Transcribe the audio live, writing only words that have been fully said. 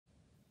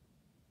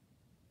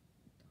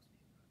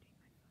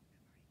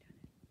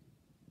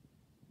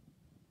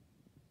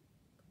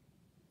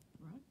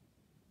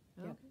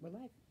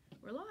live.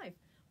 We're live.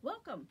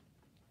 Welcome.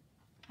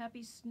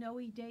 Happy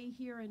snowy day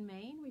here in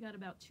Maine. We got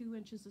about 2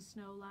 inches of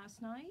snow last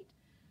night.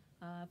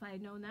 If I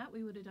had known that,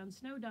 we would have done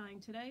snow dyeing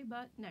today,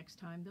 but next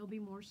time. There'll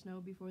be more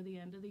snow before the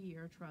end of the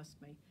year,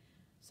 trust me.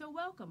 So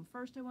welcome.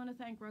 First, I want to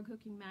thank Rug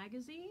Hooking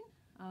Magazine.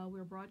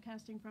 We're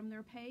broadcasting from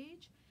their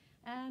page,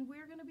 and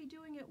we're going to be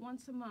doing it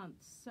once a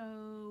month.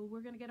 So we're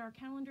going to get our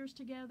calendars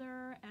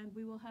together, and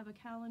we will have a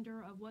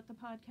calendar of what the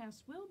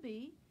podcasts will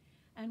be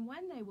and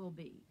when they will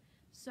be.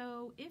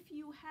 So if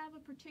you have a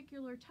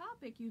particular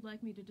topic you'd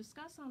like me to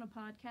discuss on a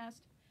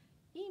podcast,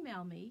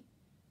 email me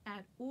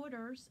at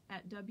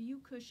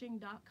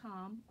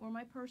orders@wcushing.com or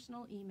my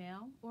personal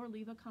email, or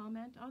leave a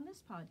comment on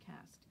this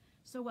podcast.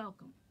 So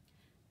welcome.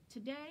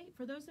 Today,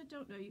 for those that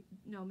don't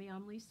know me,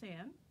 I'm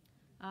Lisanne.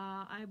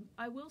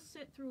 I will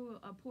sit through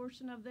a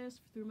portion of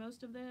this, through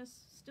most of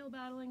this, still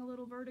battling a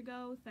little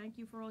vertigo. Thank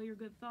you for all your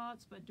good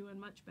thoughts, but doing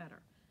much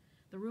better.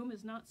 The room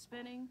is not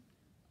spinning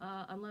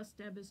unless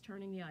Deb is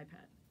turning the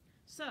iPad.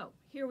 So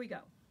here we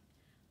go.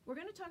 We're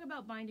going to talk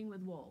about binding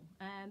with wool,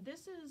 and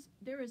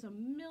there is a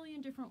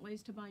million different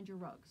ways to bind your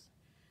rugs.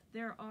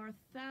 There are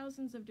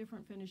thousands of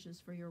different finishes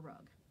for your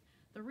rug.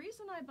 The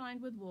reason I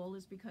bind with wool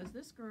is because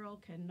this girl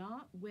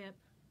cannot whip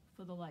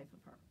for the life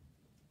of her.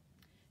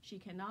 She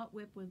cannot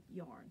whip with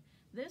yarn.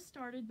 This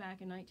started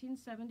back in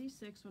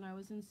 1976 when I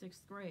was in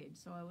 6th grade,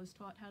 so I was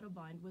taught how to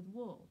bind with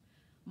wool.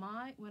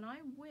 When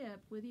I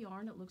whip with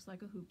yarn, it looks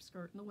like a hoop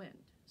skirt in the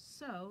wind.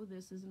 So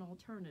this is an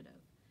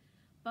alternative.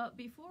 But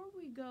before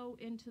we go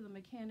into the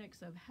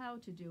mechanics of how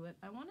to do it,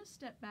 I want to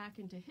step back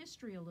into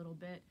history a little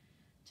bit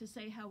to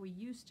say how we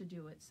used to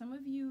do it. Some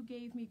of you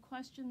gave me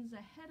questions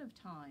ahead of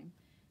time,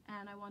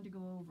 and I wanted to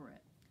go over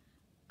it.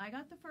 I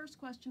got the first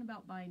question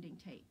about binding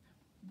tape.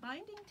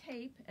 Binding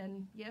tape,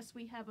 and yes,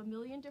 we have a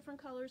million different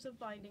colors of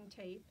binding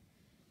tape.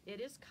 It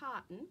is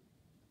cotton,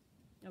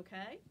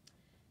 okay?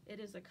 It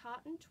is a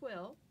cotton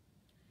twill,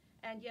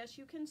 and yes,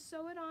 you can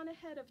sew it on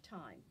ahead of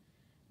time.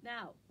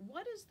 Now,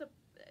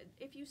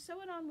 if you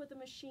sew it on with a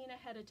machine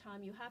ahead of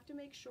time, you have to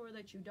make sure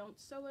that you don't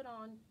sew it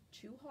on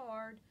too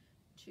hard,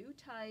 too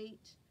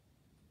tight,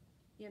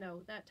 you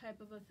know, that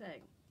type of a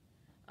thing.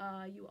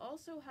 You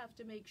also have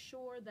to make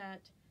sure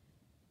that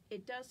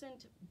it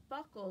doesn't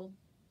buckle,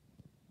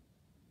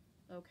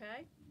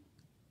 okay?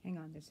 Hang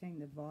on, they're saying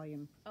the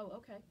volume. Oh,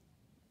 okay.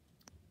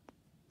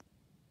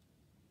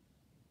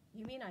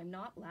 You mean I'm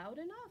not loud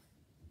enough?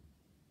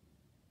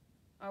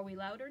 Are we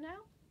louder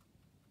now?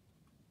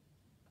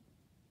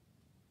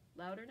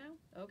 Louder now?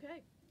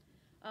 Okay.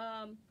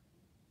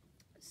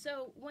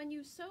 So when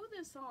you sew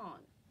this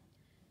on,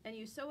 and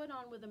you sew it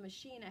on with a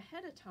machine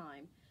ahead of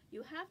time,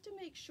 you have to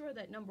make sure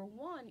that, number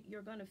one,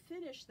 you're going to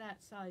finish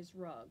that size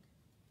rug,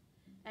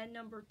 and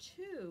number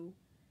two,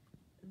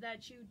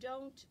 that you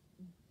don't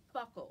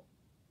buckle.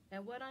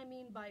 And what I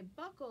mean by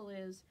buckle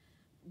is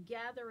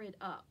gather it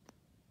up.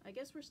 I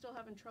guess we're still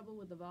having trouble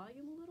with the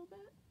volume a little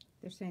bit.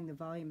 They're saying the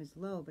volume is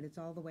low, but it's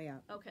all the way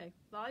up. Okay,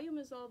 volume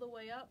is all the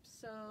way up,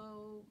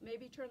 so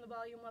maybe turn the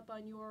volume up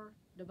on your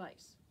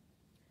device.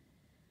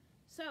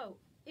 So,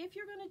 if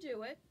you're going to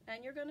do it,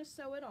 and you're going to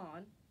sew it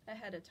on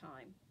ahead of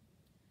time,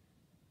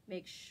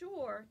 make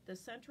sure the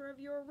center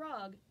of your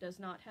rug does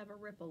not have a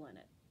ripple in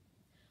it.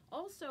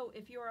 Also,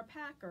 if you're a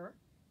packer,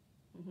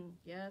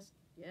 yes,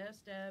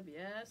 Deb,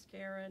 yes,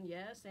 Karen,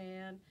 yes,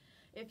 Ann.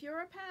 If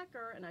you're a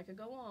packer, and I could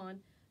go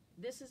on,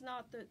 this is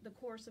not the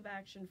course of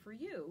action for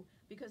you,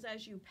 because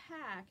as you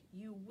pack,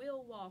 you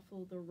will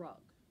waffle the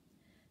rug.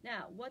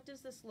 Now, what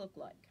does this look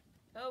like?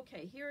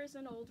 Okay, here is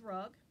an old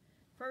rug.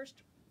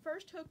 First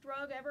hooked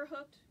rug ever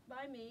hooked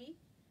by me.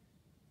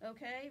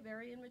 Okay,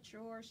 very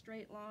immature,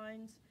 straight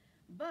lines.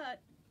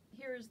 But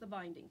here is the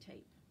binding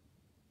tape.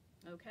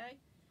 Okay?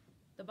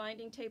 The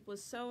binding tape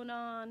was sewn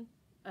on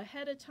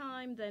ahead of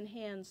time, then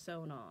hand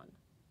sewn on.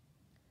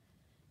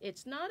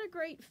 It's not a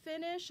great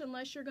finish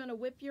unless you're going to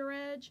whip your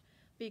edge,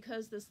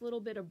 because this little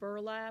bit of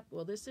burlap,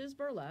 well, this is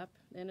burlap,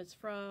 and it's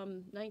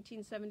from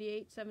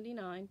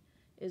 1978-79,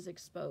 is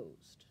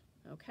exposed,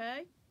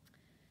 okay?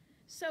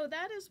 So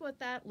that is what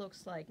that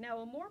looks like. Now,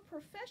 a more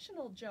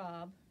professional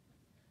job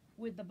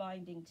with the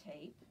binding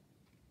tape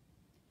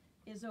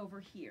is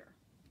over here,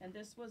 and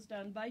this was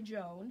done by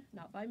Joan,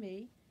 not by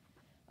me,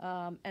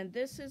 and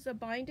this is a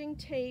binding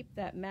tape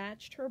that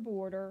matched her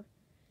border.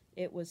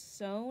 It was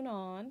sewn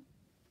on,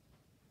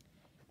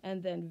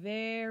 and then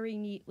very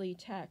neatly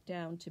tacked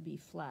down to be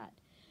flat.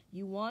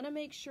 You want to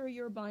make sure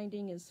your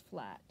binding is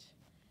flat.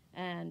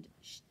 And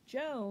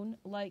Joan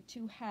liked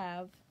to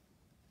have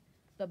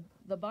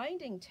the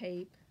binding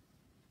tape,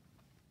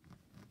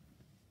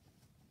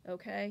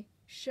 okay,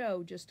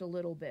 show just a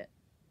little bit.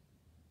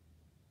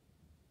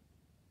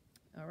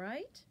 All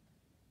right?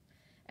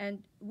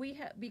 And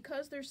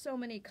because there's so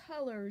many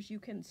colors, you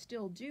can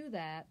still do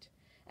that.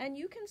 And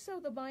you can sew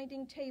the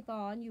binding tape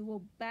on. You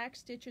will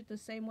backstitch it the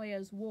same way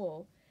as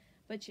wool.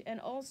 And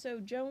also,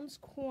 Joan's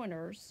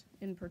corners,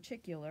 in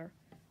particular,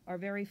 are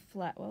very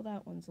flat. Well,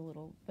 that one's a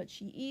little, but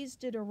she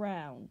eased it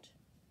around.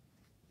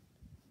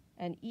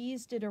 And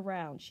eased it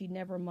around. She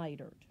never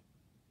mitered.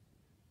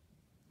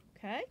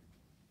 Okay?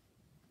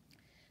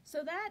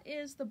 So that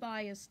is the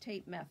bias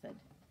tape method.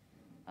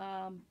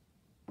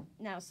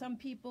 Now, some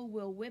people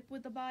will whip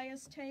with the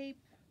bias tape.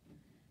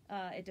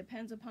 It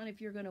depends upon if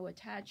you're going to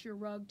attach your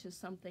rug to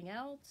something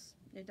else.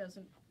 It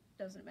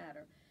doesn't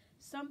matter.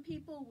 Some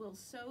people will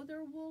sew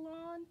their wool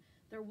on,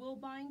 their wool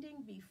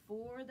binding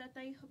before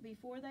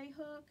they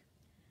hook.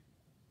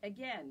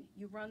 Again,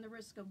 you run the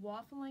risk of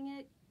waffling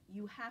it.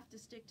 You have to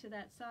stick to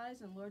that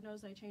size, and Lord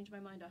knows I change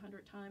my mind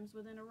 100 times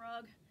within a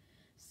rug.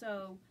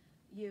 So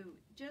you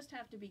just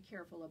have to be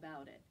careful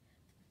about it.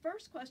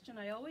 First question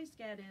I always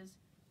get is,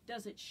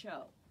 does it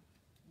show?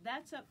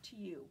 That's up to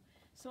you.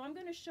 So I'm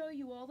going to show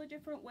you all the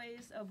different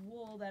ways of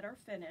wool that are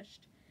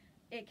finished.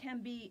 It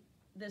can be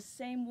the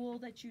same wool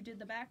that you did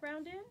the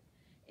background in.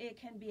 It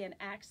can be an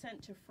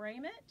accent to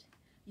frame it.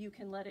 You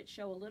can let it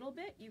show a little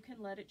bit. You can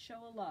let it show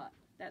a lot.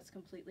 That's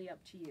completely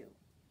up to you.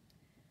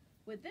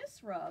 With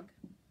this rug,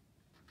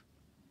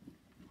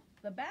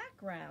 the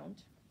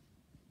background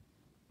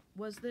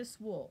was this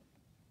wool.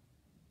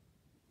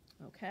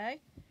 Okay?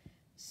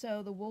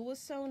 So the wool was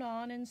sewn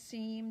on and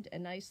seamed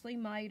and nicely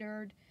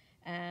mitered,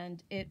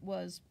 and it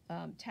was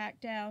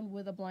tacked down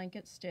with a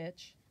blanket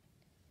stitch.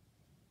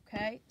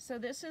 Okay? So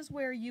this is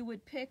where you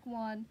would pick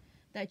one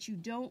that you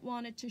don't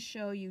want it to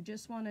show, you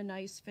just want a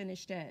nice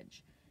finished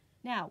edge.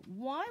 Now,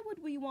 why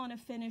would we want to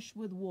finish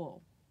with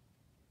wool?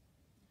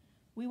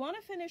 We want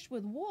to finish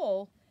with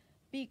wool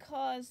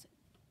because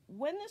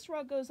when this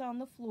rug goes on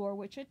the floor,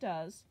 which it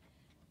does,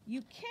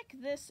 you kick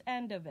this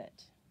end of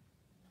it.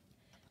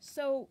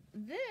 So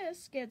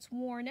this gets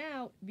worn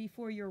out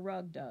before your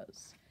rug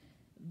does.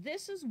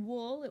 This is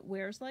wool, it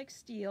wears like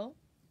steel.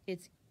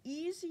 It's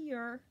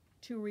easier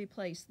to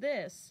replace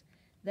this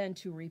than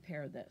to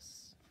repair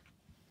this.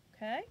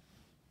 Okay?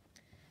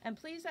 And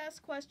please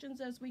ask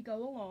questions as we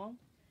go along.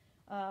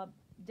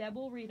 Deb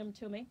will read them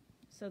to me,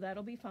 so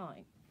that'll be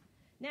fine.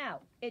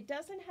 Now, it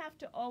doesn't have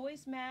to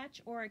always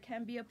match, or it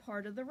can be a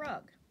part of the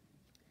rug.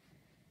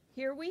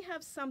 Here we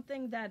have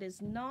something that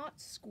is not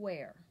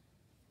square.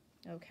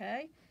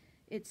 Okay?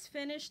 It's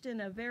finished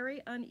in a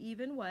very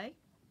uneven way.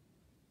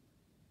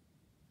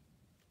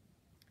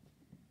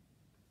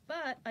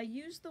 But I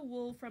used the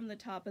wool from the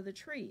top of the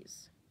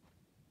trees.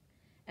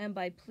 And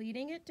by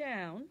pleating it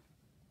down,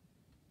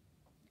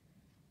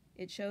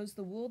 it shows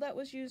the wool that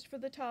was used for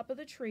the top of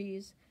the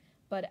trees,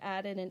 but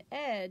added an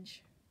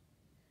edge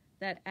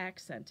that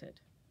accented.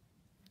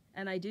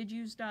 And I did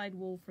use dyed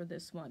wool for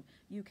this one.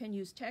 You can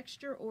use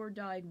texture or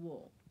dyed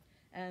wool.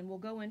 And we'll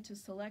go into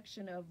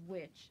selection of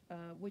which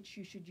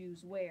you should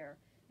use where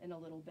in a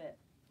little bit.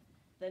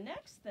 The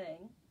next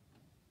thing,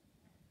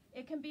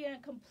 it can be a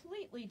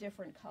completely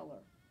different color.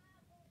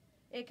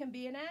 It can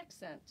be an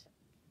accent.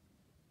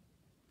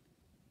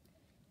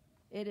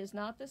 It is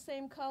not the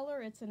same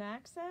color, it's an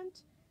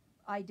accent.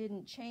 I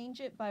didn't change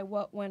it by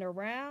what went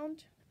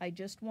around. I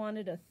just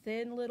wanted a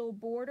thin little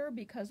border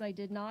because I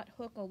did not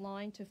hook a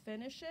line to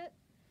finish it.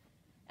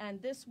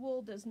 And this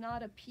wool does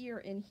not appear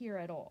in here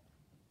at all.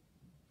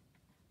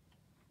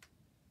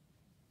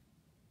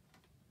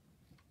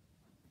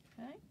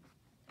 Okay.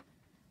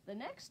 The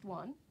next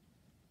one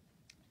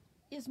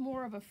is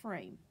more of a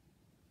frame.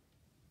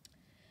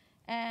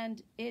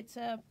 And it's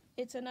a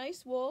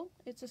nice wool,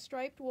 it's a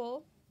striped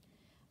wool,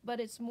 but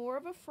it's more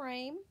of a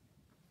frame.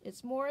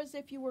 It's more as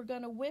if you were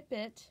going to whip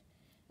it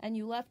and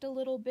you left a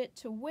little bit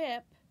to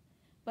whip,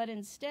 but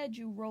instead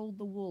you rolled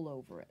the wool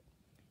over it.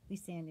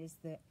 Lisanne, is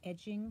the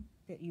edging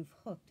that you've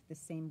hooked the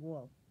same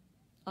wool?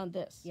 On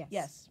this? Yes.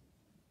 Yes.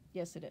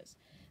 Yes, it is.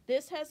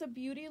 This has a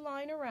beauty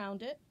line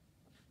around it.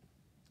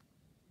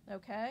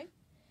 Okay?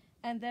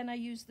 And then I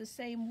use the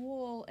same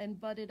wool and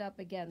butt it up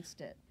against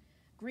it.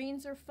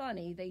 Greens are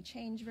funny. They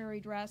change very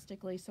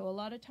drastically, so a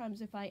lot of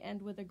times if I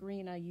end with a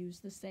green, I use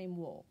the same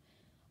wool.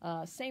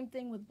 Same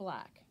thing with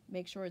black.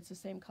 Make sure it's the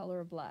same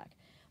color of black.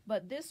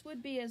 But this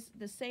would be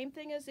the same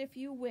thing as if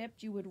you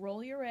whipped. You would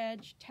roll your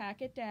edge,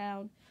 tack it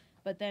down,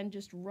 but then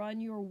just run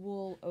your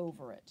wool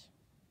over it.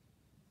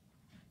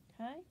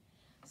 Okay?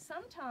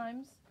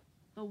 Sometimes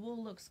the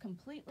wool looks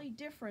completely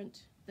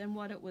different than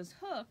what it was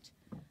hooked,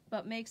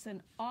 but makes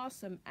an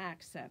awesome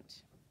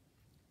accent.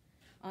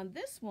 On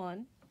this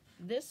one,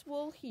 this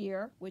wool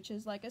here, which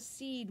is like a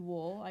seed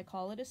wool, I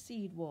call it a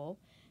seed wool,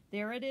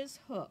 there it is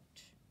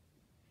hooked.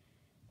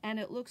 And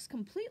it looks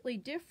completely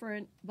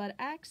different, but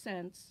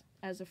accents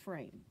as a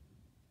frame.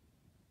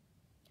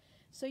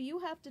 So you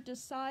have to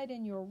decide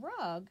in your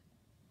rug,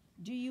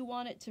 do you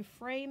want it to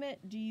frame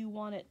it? Do you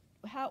want it,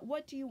 how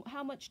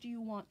much do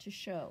you want to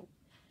show?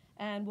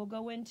 And we'll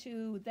go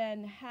into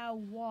then how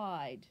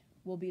wide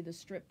will be the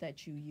strip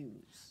that you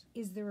use.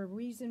 Is there a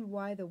reason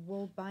why the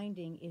wool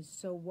binding is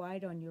so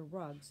wide on your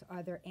rugs?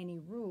 Are there any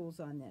rules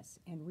on this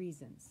and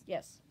reasons?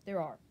 Yes, there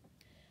are.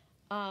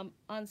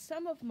 On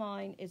some of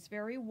mine, it's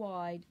very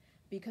wide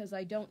because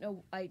I don't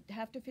know, I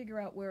have to figure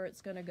out where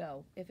it's going to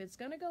go. If it's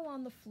going to go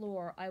on the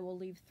floor, I will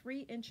leave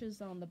 3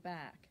 inches on the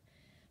back.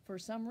 For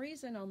some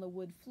reason, on the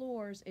wood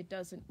floors, it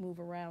doesn't move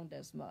around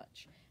as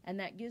much. And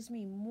that gives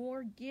me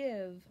more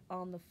give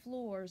on the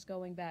floors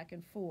going back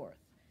and forth.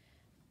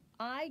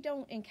 I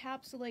don't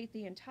encapsulate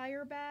the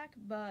entire back,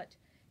 but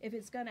if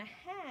it's going to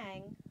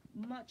hang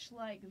much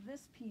like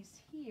this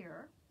piece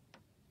here,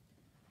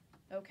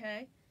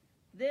 okay,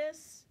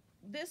 this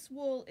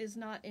wool is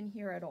not in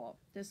here at all.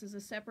 This is a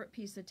separate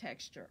piece of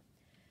texture,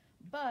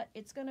 but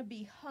it's going to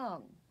be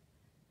hung,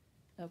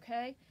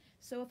 okay?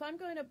 So if I'm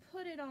going to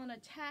put it on a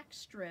tack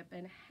strip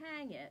and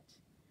hang it,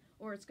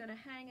 or it's going to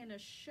hang in a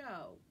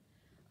show,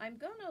 I'm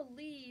going to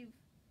leave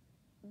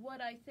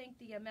what I think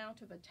the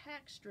amount of a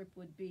tack strip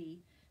would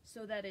be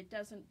so that it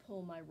doesn't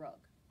pull my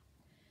rug.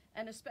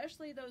 And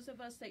especially those of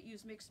us that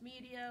use mixed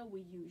media,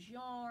 we use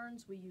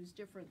yarns, we use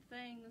different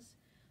things,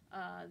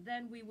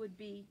 then we would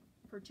be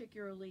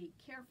particularly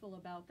careful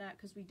about that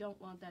because we don't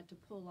want that to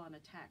pull on a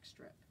tack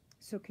strip.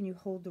 So can you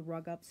hold the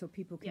rug up so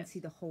people can Yes. see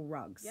the whole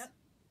rugs? Yep.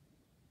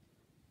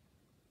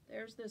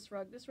 There's this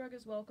rug. This rug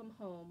is Welcome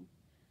Home.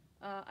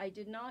 I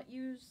did not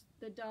use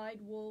the dyed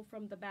wool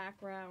from the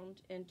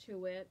background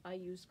into it. I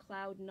used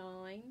Cloud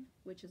 9,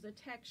 which is a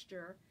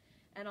texture.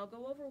 And I'll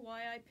go over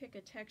why I pick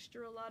a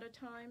texture a lot of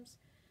times,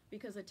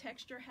 because a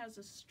texture has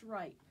a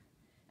stripe,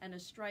 and a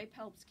stripe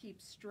helps keep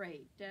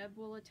straight. Deb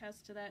will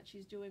attest to that.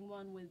 She's doing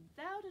one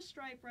without a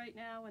stripe right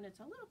now, and it's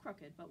a little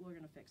crooked, but we're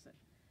going to fix it.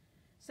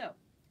 So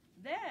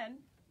then,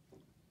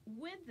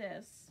 with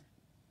this,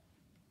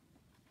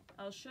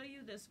 I'll show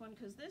you this one,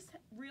 because this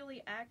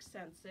really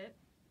accents it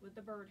with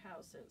the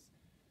birdhouses.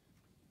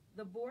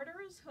 The border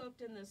is hooked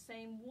in the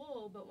same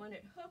wool, but when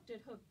it hooked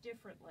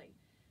differently.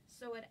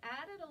 So it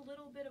added a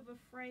little bit of a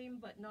frame,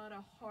 but not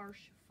a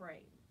harsh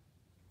frame.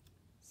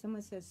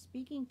 Someone says,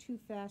 speaking too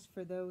fast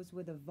for those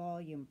with a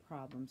volume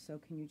problem, so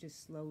can you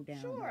just slow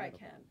down? Sure, I a little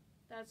can. bit?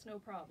 That's no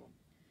problem.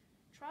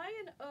 Try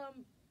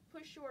and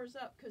push yours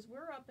up, because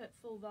we're up at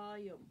full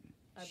volume,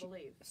 I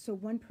believe. So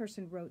one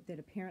person wrote that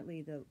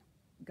apparently the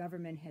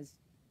government has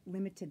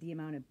limited the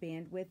amount of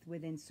bandwidth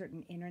within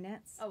certain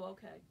internets. Oh,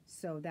 okay.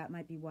 So that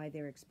might be why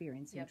they're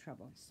experiencing Yep.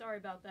 trouble. Sorry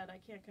about that. I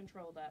can't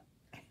control that.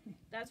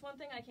 That's one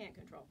thing I can't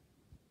control.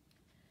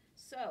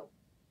 So,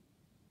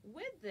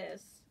 with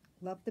this,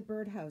 Love the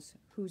birdhouse.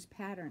 Whose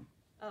pattern?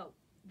 oh,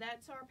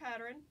 that's our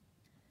pattern.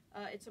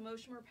 It's a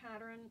Moshimer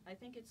pattern. I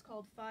think it's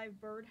called 5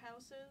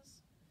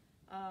 Birdhouses,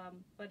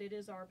 but it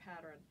is our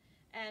pattern.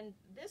 And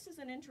this is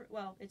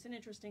it's an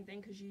interesting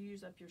thing because you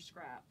use up your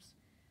scraps.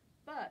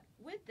 But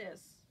with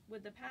this,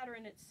 with the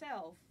pattern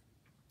itself,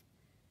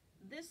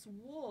 this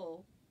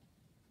wool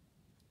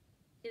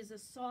is a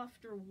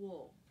softer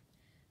wool.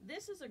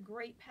 This is a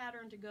great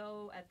pattern to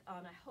go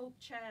on a hope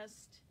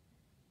chest,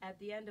 at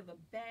the end of a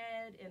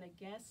bed, in a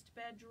guest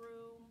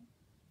bedroom.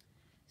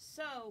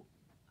 So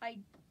I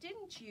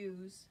didn't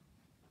use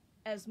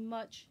as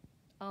much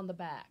on the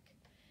back.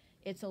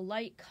 It's a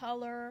light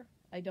color.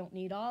 I don't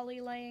need ollie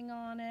laying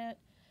on it.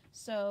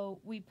 So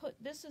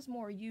this is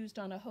more used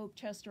on a hope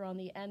chest or on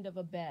the end of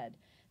a bed.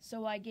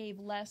 So I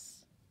gave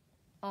less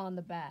on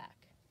the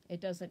back.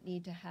 It doesn't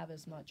need to have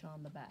as much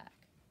on the back.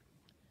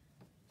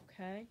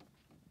 Okay?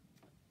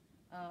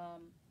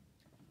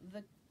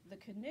 The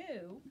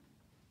canoe,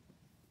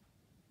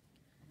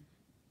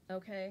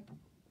 okay,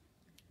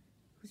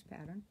 Whose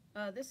pattern?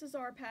 this is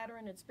our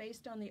pattern. It's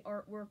based on the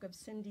artwork of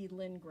Cindy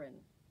Lindgren.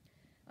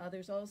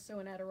 There's also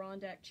an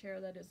Adirondack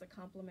chair that is a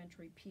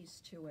complementary piece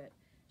to it.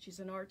 She's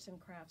an arts and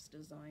crafts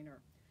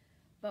designer.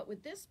 But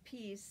with this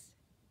piece,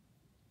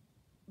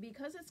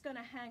 because it's going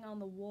to hang on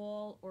the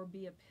wall or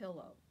be a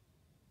pillow,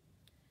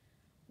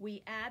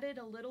 we added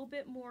a little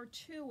bit more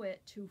to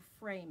it to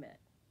frame it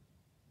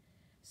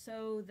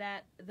so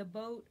that the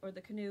boat or the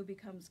canoe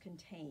becomes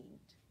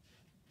contained.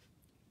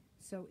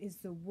 So is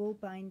the wool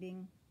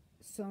binding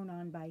sewn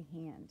on by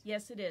hand?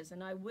 Yes, it is,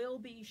 and I will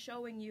be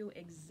showing you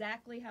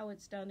exactly how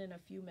it's done in a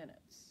few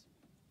minutes.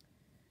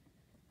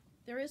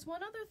 There is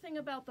one other thing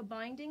about the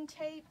binding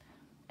tape,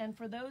 and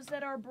for those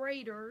that are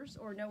braiders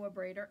or know a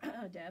braider,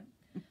 Deb,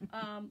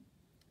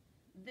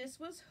 this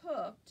was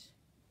hooked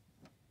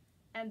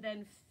and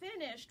then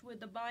finished with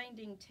the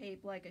binding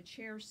tape like a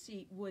chair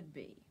seat would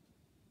be.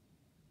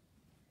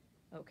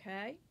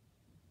 Okay?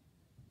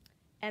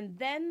 And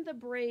then the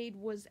braid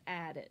was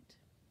added.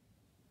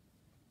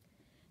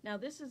 Now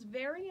this is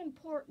very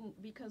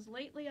important because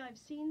lately I've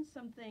seen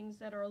some things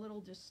that are a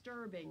little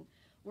disturbing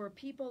where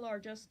people are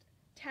just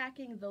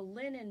tacking the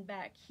linen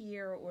back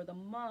here or the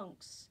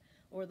monks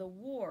or the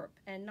warp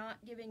and not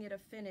giving it a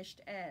finished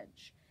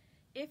edge.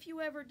 If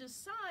you ever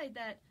decide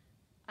that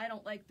I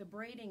don't like the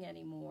braiding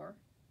anymore,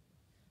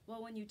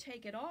 well, when you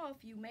take it off,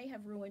 you may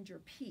have ruined your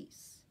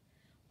piece.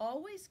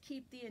 Always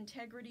keep the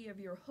integrity of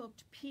your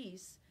hooked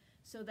piece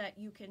so that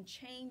you can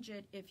change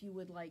it if you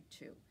would like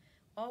to.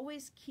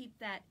 Always keep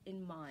that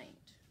in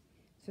mind.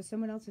 So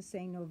someone else is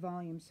saying no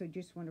volume, so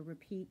just want to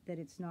repeat that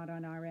it's not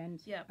on our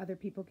end. Yeah. Other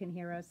people can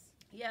hear us.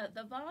 Yeah,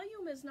 the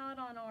volume is not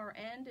on our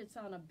end. It's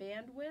on a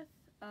bandwidth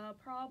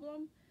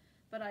problem,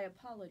 but I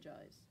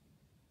apologize.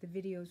 The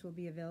videos will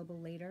be available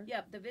later.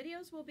 Yep, the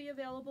videos will be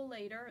available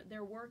later.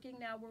 They're working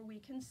now where we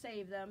can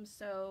save them,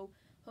 so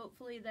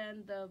hopefully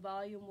then the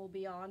volume will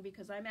be on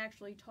because I'm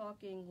actually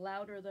talking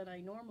louder than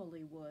I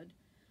normally would.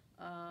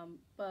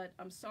 but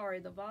I'm sorry,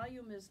 the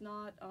volume is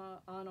not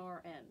on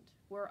our end.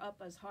 We're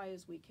up as high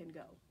as we can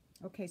go.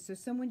 Okay, so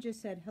someone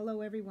just said,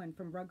 hello everyone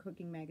from Rug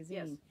Hooking Magazine.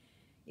 Yes.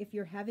 If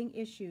you're having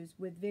issues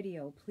with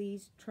video,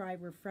 please try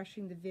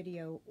refreshing the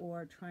video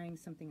or trying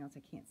something else. I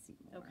can't see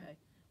more. Okay.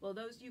 Well,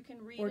 those you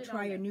can read Or it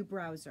try on a it. new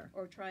browser.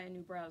 Or try a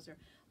new browser.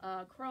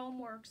 Chrome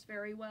works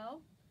very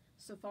well.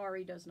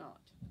 Safari does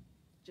not.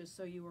 Just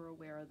so you are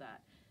aware of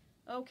that.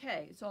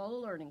 Okay, it's all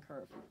a learning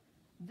curve.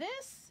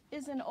 This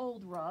is an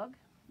old rug.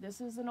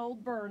 This is an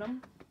old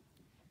Burnham.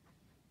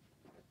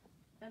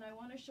 And I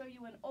want to show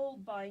you an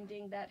old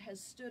binding that has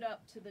stood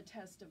up to the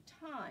test of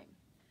time,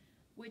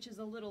 which is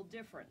a little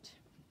different.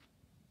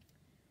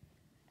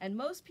 And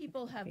most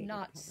people have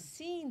not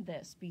seen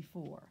this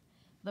before.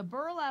 The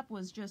burlap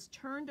was just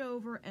turned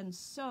over and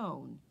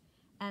sewn,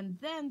 and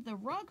then the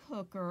rug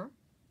hooker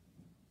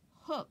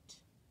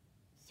hooked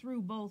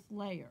through both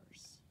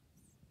layers.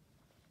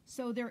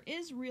 So there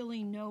is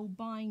really no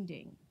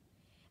binding.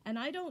 And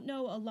I don't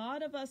know, a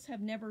lot of us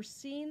have never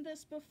seen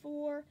this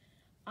before.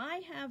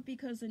 I have,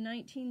 because in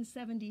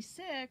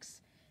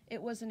 1976,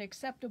 it was an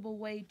acceptable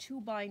way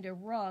to bind a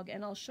rug,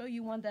 and I'll show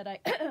you one that I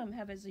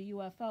have as a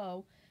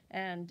UFO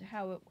and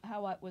how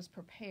it was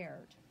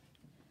prepared.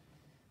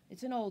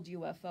 It's an old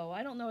UFO.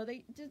 I don't know,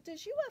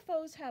 does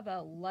UFOs have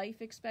a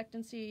life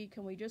expectancy?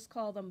 Can we just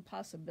call them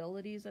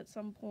possibilities at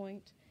some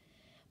point?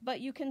 But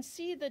you can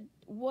see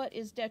what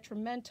is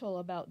detrimental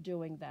about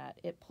doing that.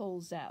 It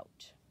pulls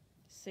out.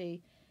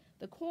 See,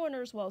 the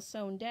corners, while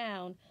sewn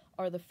down,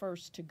 are the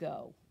first to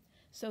go.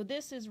 So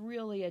this is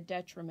really a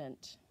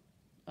detriment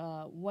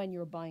when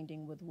you're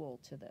binding with wool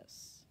to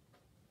this.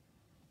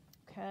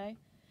 Okay?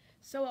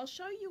 So I'll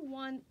show you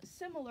one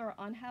similar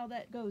on how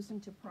that goes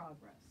into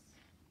progress.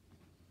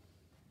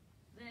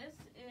 This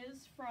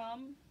is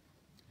from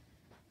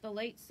the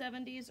late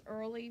 70s,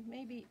 early,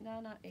 maybe, no,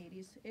 not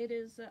 80s. It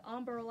is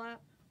on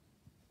burlap.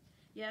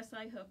 Yes,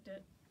 I hooked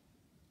it.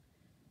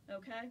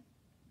 Okay?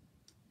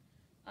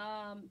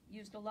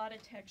 Used a lot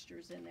of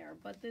textures in there,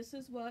 but this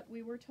is what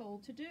we were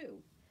told to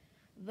do.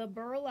 The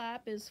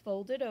burlap is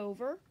folded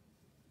over,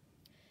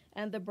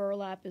 and the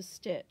burlap is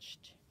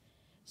stitched.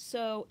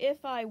 So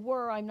if I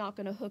were, I'm not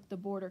going to hook the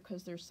border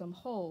because there's some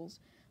holes,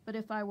 but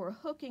if I were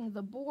hooking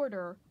the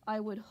border, I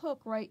would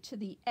hook right to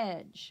the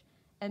edge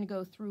and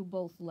go through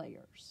both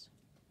layers.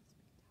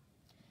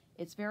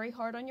 It's very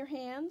hard on your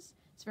hands.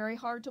 It's very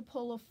hard to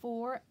pull a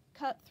 4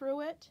 cut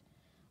through it.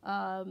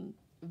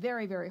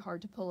 Very, very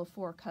hard to pull a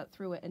 4 cut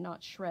through it and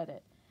not shred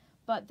it.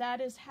 But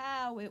that is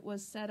how it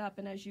was set up,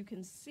 and as you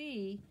can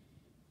see,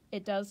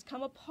 it does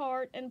come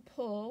apart and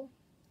pull.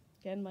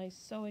 Again, my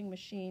sewing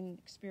machine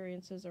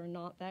experiences are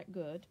not that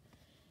good.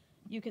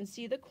 You can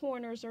see the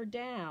corners are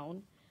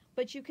down,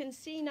 but you can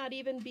see not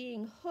even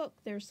being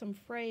hooked, there's some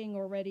fraying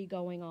already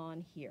going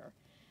on here.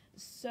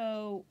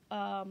 So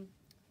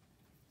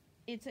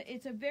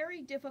it's a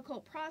very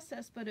difficult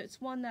process, but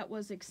it's one that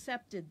was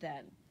accepted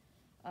then.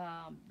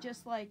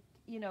 Just like,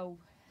 you know,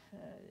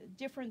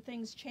 different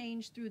things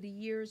change through the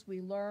years,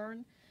 we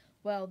learn.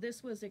 Well,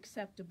 this was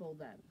acceptable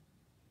then.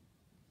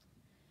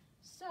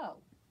 So,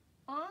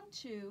 on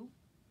to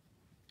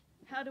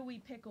how do we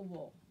pick a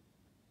wool?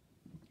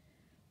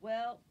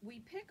 Well, we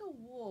pick a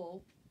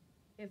wool,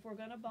 if we're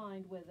going to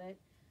bind with it,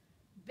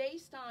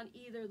 based on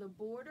either the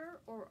border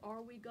or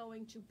are we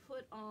going to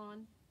put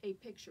on a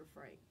picture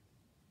frame.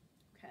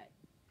 Okay,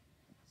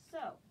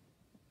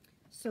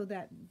 so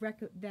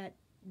that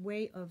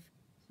way of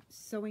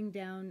sewing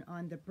down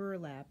on the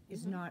burlap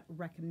is not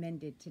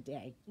recommended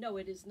today. No,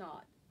 it is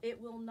not. It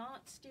will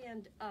not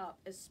stand up,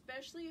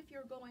 especially if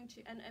you're going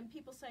to, and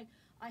people say,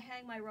 I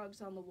hang my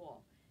rugs on the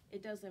wall.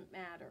 It doesn't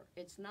matter.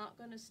 It's not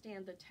going to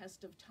stand the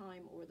test of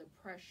time or the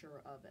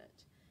pressure of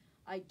it.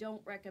 I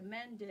don't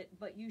recommend it,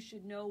 but you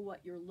should know what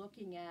you're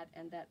looking at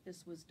and that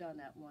this was done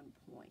at one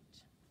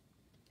point.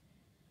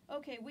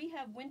 Okay, we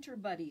have winter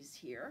buddies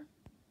here.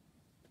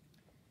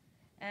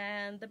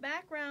 And the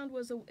background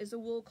is a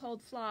wool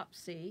called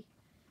Flopsy.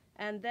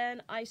 And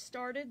then I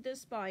started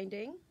this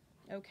binding,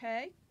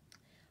 okay?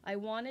 I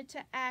wanted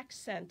to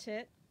accent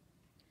it,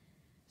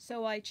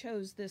 so I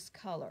chose this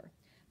color.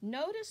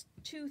 Notice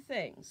two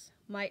things.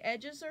 My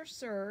edges are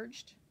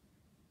serged,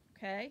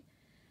 okay?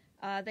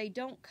 They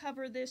don't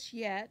cover this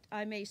yet.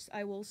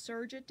 I will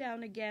serge it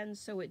down again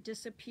so it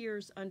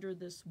disappears under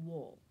this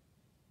wool,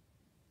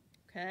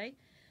 okay?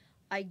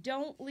 I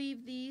don't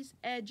leave these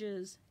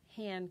edges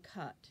hand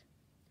cut.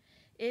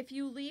 If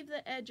you leave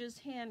the edges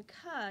hand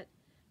cut,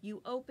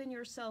 you open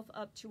yourself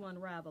up to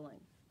unraveling.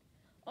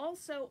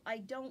 Also, I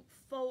don't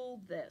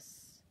fold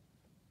this.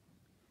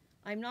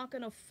 I'm not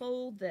going to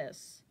fold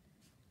this,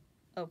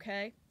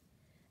 okay,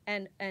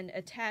 and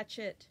attach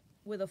it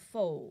with a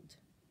fold.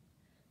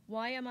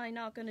 Why am I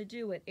not going to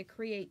do it? It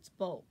creates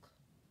bulk,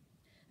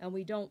 and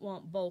we don't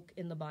want bulk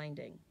in the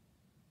binding.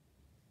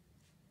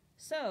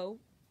 So,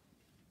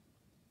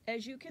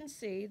 as you can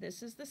see,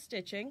 this is the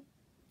stitching.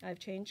 I've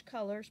changed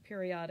colors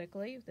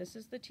periodically. This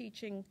is the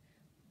teaching,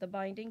 the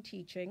binding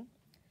teaching.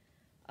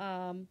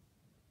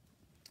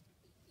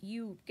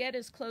 You get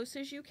as close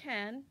as you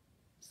can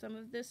Some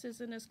of this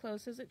isn't as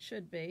close as it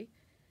should be.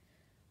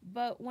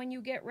 But when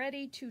you get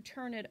ready to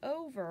turn it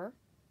over,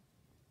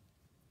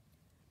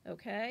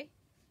 okay,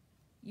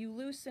 you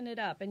loosen it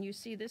up and you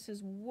see this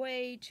is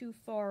way too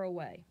far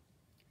away.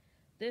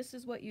 This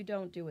is what you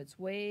don't do. It's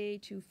way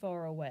too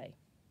far away.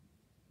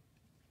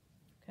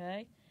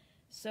 Okay,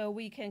 so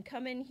we can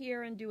come in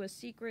here and do a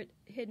secret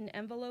hidden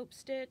envelope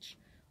stitch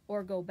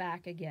or go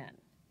back again.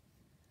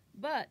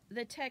 But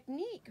the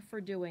technique for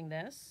doing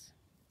this,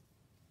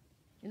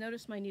 you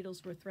notice my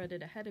needles were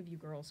threaded ahead of you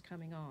girls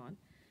coming on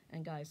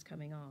and guys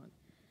coming on,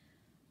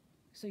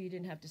 so you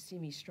didn't have to see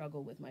me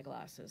struggle with my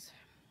glasses.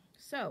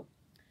 So,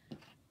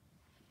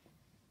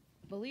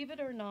 believe it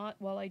or not,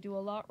 while I do a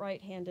lot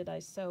right-handed, I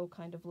sew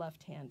kind of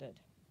left-handed.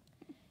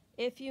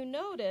 If you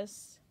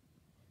notice,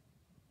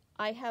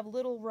 I have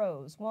little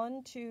rows.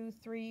 1, 2,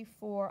 3,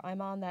 4.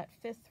 I'm on that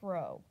 5th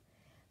row.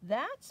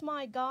 That's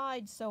my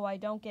guide so I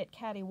don't get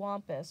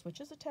cattywampus,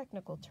 which is a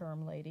technical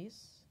term,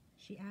 ladies.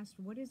 She asked,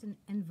 what is an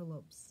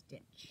envelope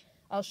stitch?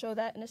 I'll show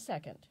that in a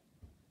second.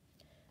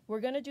 We're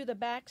going to do the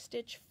back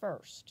stitch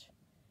first.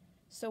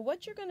 So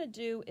what you're going to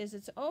do is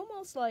it's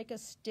almost like a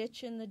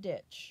stitch in the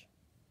ditch.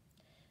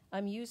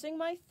 I'm using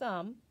my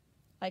thumb.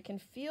 I can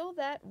feel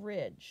that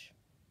ridge.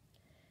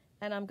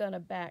 And I'm going to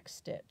back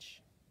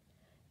stitch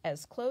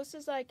as close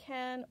as I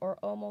can or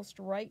almost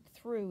right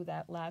through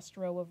that last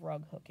row of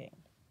rug hooking.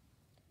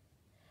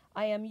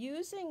 I am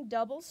using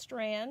double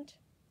strand.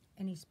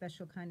 Any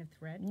special kind of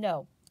thread?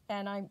 No.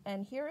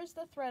 And here is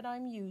the thread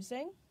I'm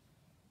using.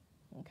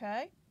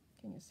 Okay?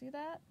 Can you see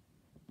that?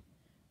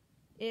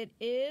 It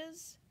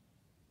is,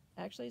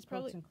 actually it's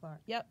probably, Coats and Clark.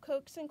 Yep,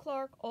 Coats and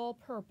Clark all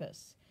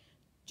purpose.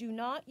 Do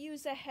not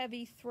use a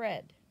heavy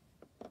thread.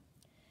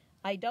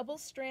 I double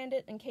strand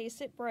it in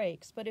case it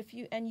breaks, but if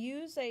you, and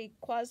use a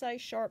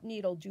quasi-sharp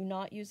needle, do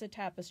not use a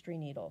tapestry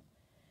needle.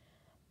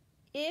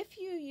 If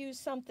you use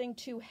something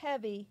too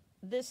heavy,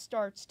 this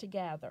starts to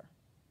gather.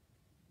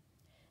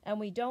 And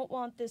we don't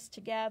want this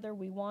to gather,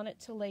 we want it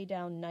to lay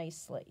down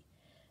nicely.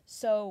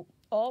 So,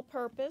 all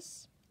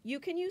purpose. You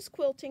can use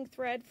quilting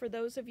thread for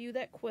those of you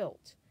that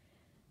quilt.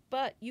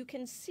 But you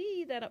can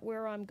see that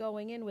where I'm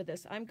going in with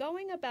this. I'm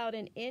going about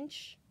 1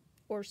 inch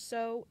or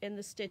so in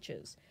the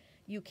stitches.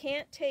 You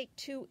can't take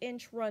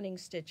 2-inch running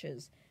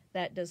stitches.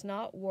 That does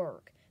not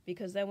work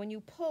because then when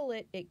you pull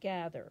it, it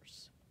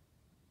gathers.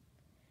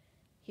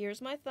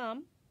 Here's my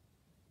thumb.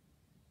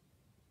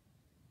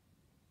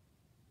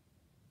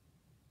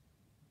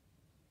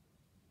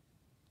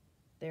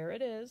 There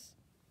it is.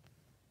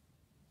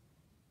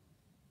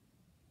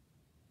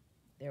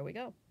 There we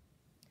go.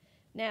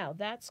 Now,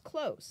 that's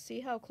close. See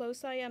how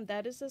close I am?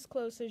 That is as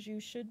close as you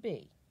should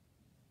be.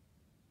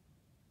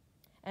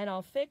 And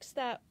I'll fix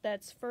that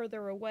that's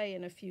further away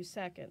in a few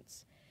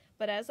seconds.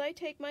 But as I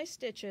take my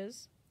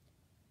stitches,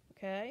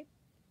 okay,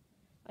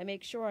 I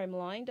make sure I'm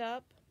lined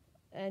up,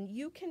 and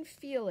you can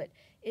feel it.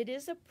 It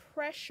is a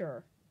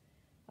pressure.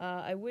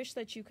 I wish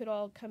that you could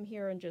all come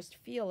here and just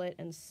feel it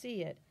and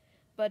see it.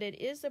 But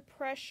it is a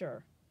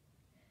pressure,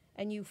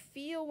 and you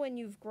feel when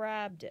you've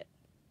grabbed it.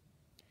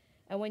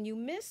 And when you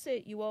miss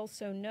it, you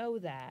also know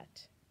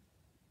that.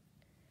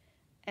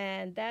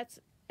 And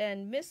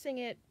missing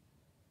it,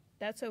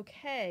 that's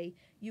okay.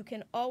 You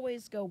can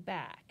always go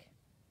back.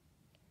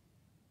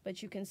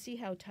 But you can see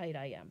how tight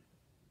I am.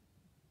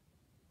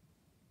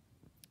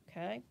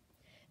 Okay?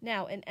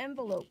 Now, an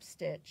envelope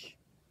stitch.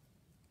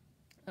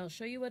 I'll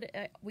show you what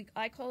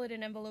I call it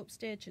an envelope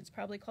stitch. It's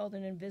probably called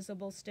an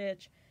invisible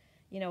stitch.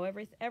 You know,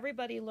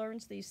 everybody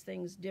learns these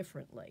things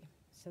differently.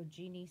 So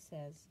Jeannie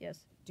says,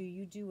 yes. Do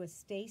you do a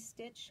stay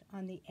stitch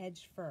on the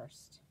edge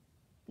first?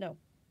 No.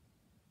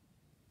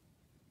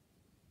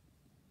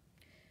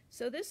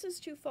 So this is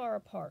too far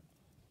apart.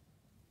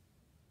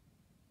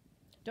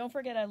 Don't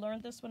forget, I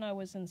learned this when I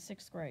was in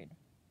 6th grade.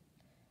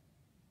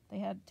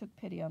 They took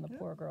pity on the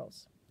poor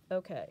girls.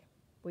 Okay,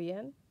 we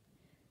in?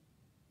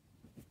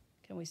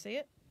 Can we see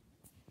it?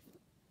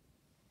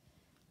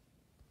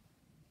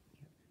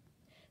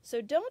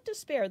 So don't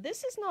despair.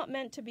 This is not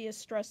meant to be a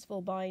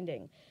stressful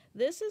binding.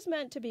 This is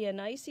meant to be a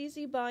nice,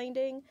 easy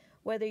binding,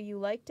 whether you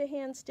like to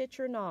hand stitch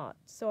or not.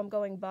 So I'm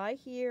going by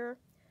here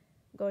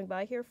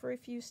for a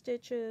few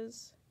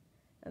stitches,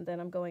 and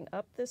then I'm going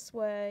up this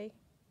way.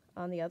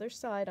 On the other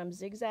side, I'm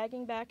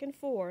zigzagging back and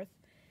forth,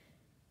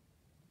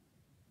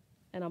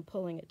 and I'm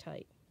pulling it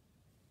tight.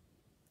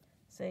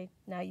 See,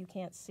 now you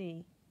can't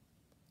see.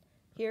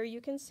 Here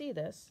you can see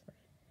this.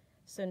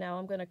 So now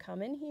I'm going to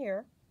come in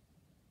here,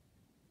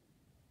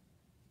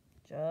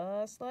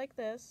 just like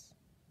this,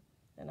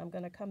 and I'm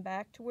going to come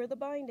back to where the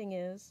binding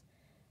is,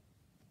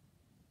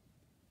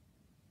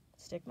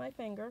 stick my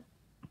finger,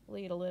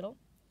 lead a little,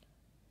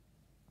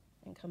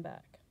 and come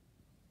back.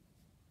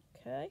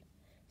 Okay,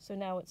 so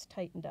now it's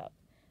tightened up,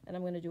 and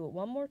I'm going to do it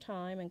one more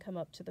time and come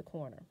up to the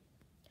corner.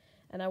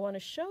 And I want to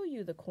show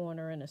you the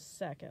corner in a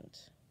second.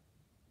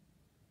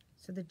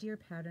 So the deer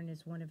pattern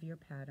is one of your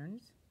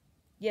patterns?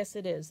 Yes,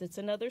 it is. It's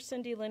another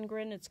Cindy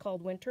Lindgren. It's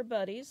called Winter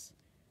Buddies.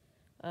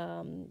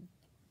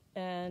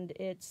 And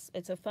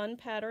it's a fun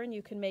pattern.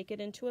 You can make it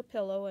into a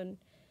pillow, and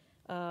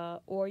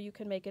or you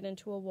can make it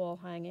into a wall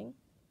hanging.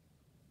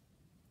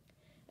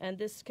 And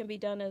this can be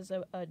done as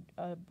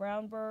a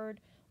brown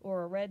bird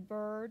or a red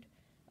bird.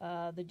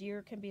 The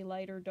deer can be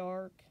light or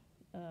dark.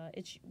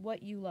 It's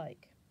what you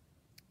like.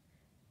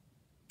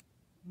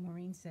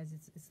 Maureen says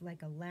it's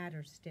like a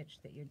ladder stitch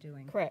that you're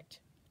doing. Correct.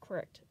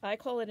 Correct. I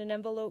call it an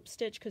envelope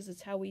stitch because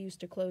it's how we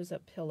used to close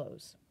up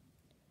pillows.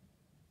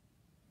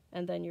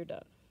 And then you're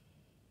done.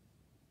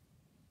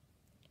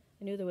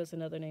 I knew there was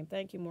another name.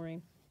 Thank you,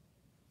 Maureen.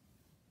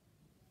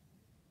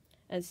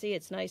 And see,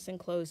 it's nice and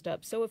closed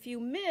up. So if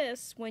you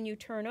miss when you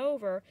turn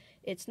over,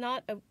 it's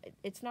not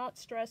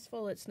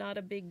stressful. It's not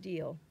a big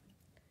deal.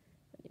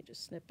 And you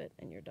just snip it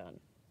and you're done.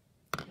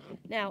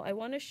 Now, I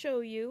want to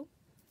show you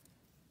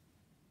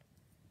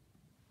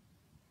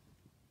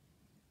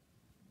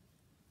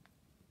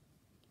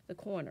the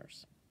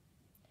corners.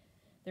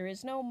 There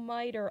is no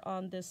miter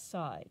on this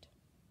side.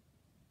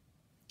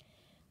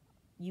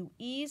 You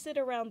ease it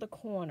around the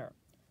corner.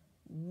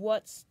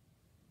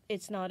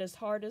 It's not as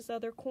hard as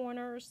other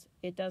corners.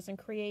 It doesn't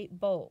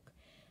create bulk.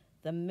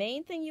 The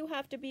main thing you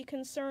have to be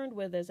concerned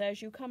with is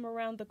as you come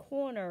around the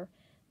corner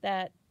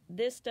that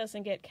this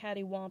doesn't get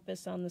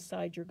cattywampus on the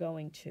side you're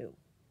going to.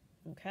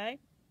 Okay?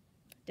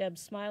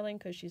 Deb's smiling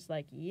because she's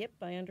like, yep,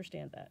 I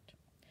understand that.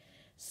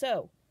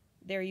 So,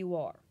 there you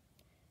are.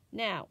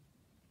 Now,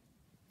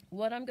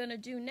 what I'm going to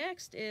do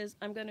next is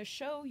I'm going to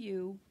show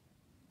you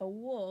a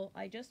wool.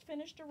 I just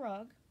finished a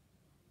rug.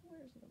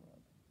 Where's the rug?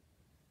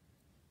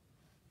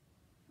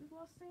 We've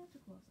lost Santa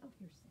Claus. Oh,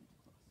 here's Santa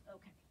Claus.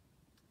 Okay.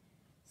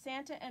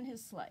 Santa and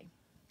his sleigh.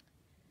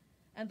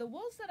 And the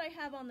wools that I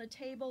have on the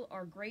table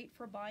are great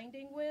for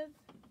binding with,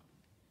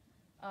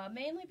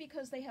 mainly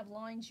because they have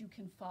lines you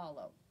can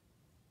follow.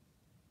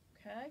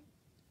 Okay?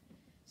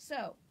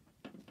 So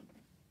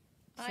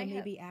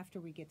maybe after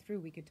we get through,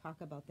 we could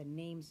talk about the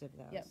names of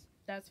those. Yep,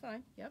 that's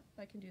fine. Yep,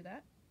 I can do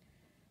that.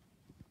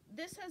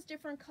 This has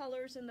different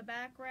colors in the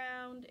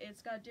background.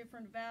 It's got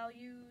different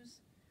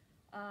values.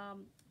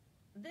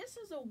 This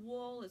is a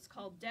wool. It's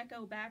called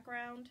Deco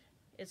Background.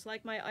 It's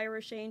like my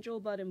Irish Angel,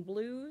 but in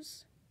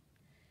blues.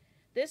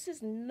 This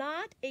is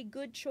not a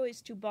good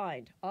choice to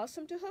bind.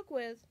 Awesome to hook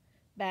with,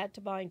 bad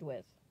to bind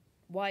with.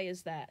 Why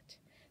is that?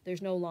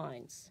 There's no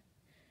lines.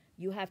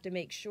 You have to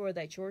make sure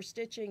that your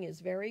stitching is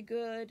very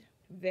good,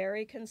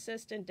 very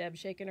consistent. Deb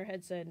shaking her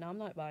head said, no, I'm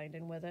not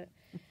binding with it.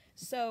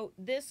 So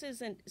this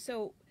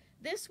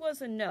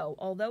was a no.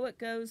 Although it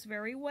goes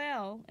very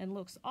well and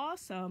looks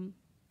awesome,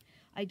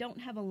 I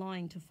don't have a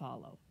line to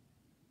follow.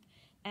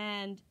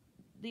 And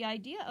the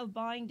idea of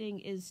binding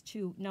is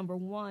to, number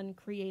one,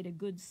 create a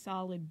good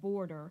solid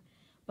border,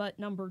 but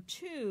number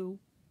two,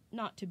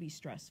 not to be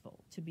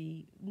stressful, to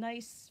be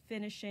nice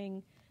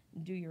finishing,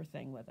 do your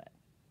thing with it.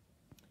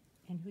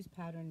 And whose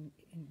pattern,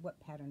 and what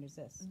pattern is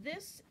this?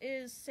 This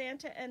is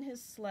Santa and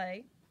his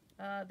sleigh.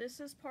 This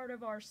is part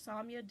of our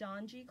Samya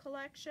Donji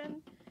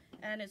collection,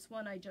 and it's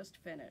one I just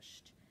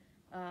finished.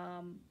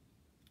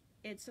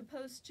 It's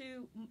supposed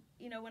to,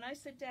 when I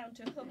sit down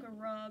to hook a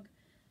rug,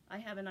 I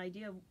have an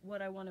idea of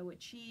what I want to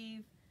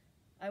achieve.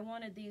 I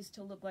wanted these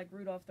to look like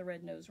Rudolph the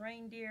Red-Nosed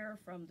Reindeer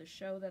from the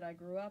show that I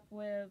grew up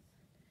with.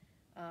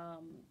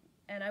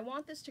 And I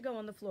want this to go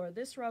on the floor.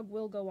 This rug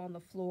will go on the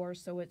floor,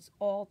 so it's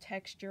all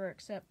texture,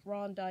 except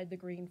Ron dyed the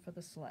green for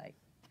the sleigh.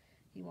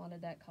 He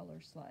wanted that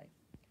color sleigh.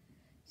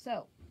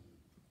 So,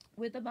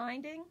 with the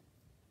binding,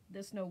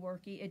 this no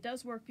worky. It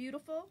does work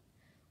beautiful,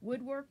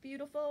 would work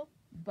beautiful,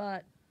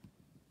 but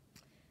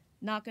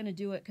not going to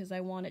do it because I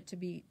want to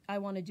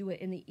do it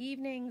in the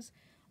evenings.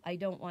 I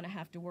don't want to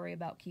have to worry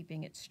about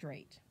keeping it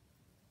straight.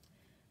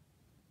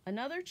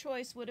 Another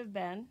choice would have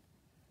been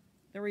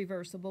the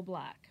reversible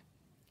black,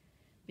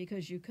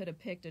 because you could have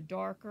picked a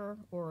darker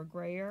or a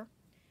grayer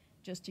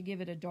just to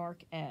give it a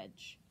dark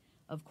edge.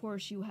 Of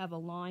course, you have a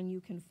line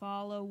you can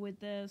follow with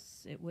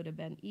this. It would have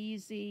been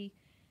easy,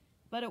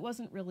 but it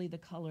wasn't really the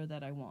color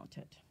that I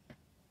wanted.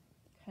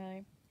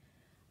 Okay.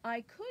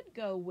 I could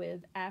go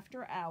with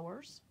After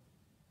Hours,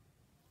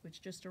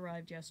 which just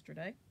arrived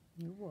yesterday.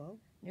 New wool.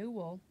 New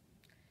wool.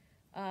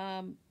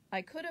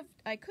 I could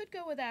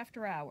go with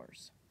After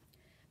Hours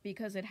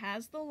because it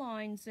has the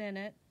lines in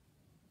it.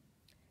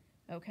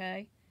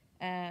 Okay.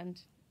 And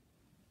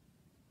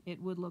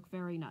it would look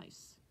very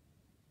nice.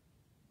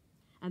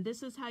 And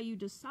this is how you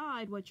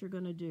decide what you're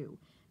going to do.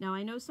 Now,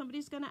 I know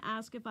somebody's going to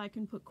ask if I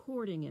can put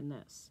cording in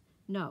this.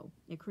 No,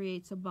 it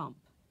creates a bump.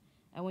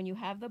 And when you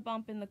have the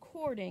bump in the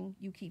cording,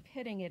 you keep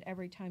hitting it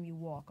every time you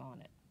walk on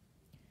it.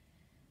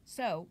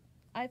 So,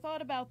 I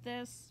thought about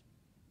this,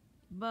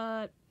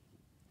 but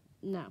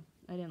no,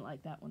 I didn't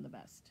like that one the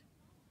best.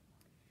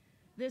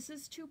 This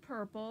is too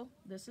purple.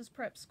 This is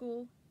prep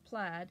school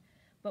plaid.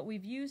 But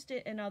we've used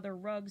it in other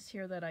rugs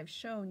here that I've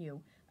shown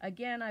you.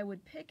 Again, I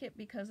would pick it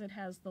because it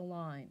has the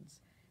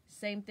lines.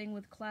 Same thing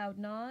with Cloud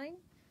 9.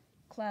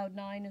 Cloud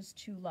 9 is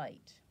too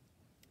light.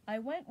 I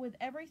went with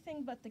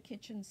everything but the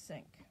kitchen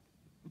sink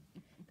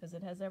because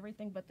it has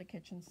everything but the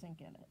kitchen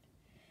sink in it.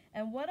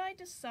 And what I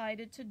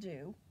decided to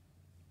do,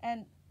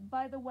 and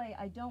by the way,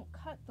 I don't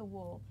cut the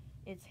wool,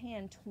 it's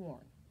hand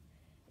torn.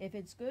 If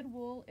it's good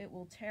wool, it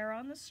will tear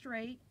on the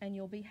straight and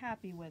you'll be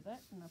happy with it.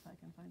 And if I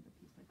can find the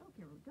piece,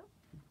 here we go.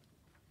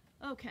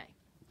 Okay,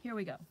 here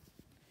we go.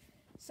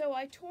 So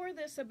I tore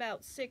this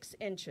about 6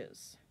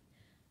 inches.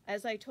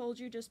 As I told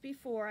you just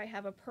before, I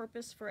have a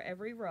purpose for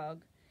every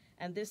rug,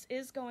 and this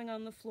is going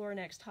on the floor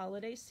next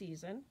holiday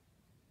season.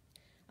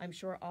 I'm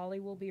sure Ollie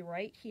will be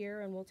right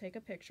here and we'll take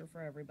a picture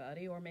for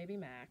everybody, or maybe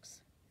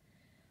Max.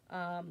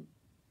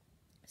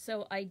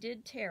 So I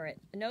did tear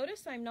it.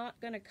 Notice I'm not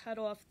going to cut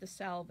off the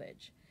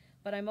salvage,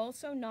 but I'm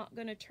also not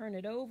going to turn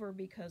it over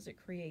because it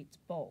creates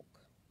bulk.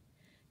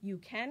 You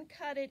can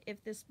cut it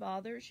if this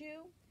bothers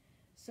you,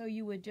 so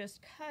you would just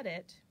cut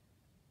it,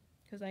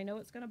 because I know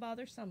it's going to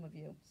bother some of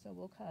you, so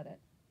we'll cut it.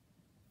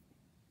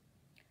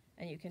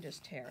 And you can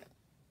just tear it,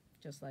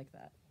 just like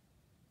that.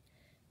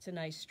 It's a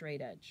nice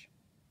straight edge.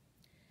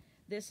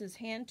 This is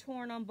hand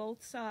torn on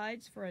both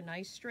sides for a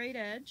nice straight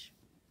edge.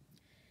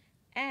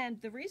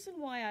 And the reason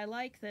why I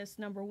like this,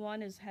 number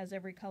one, is has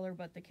every color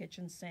but the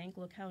kitchen sink.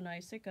 Look how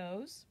nice it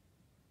goes.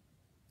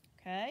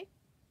 Okay.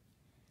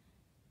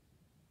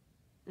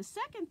 The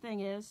second thing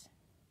is,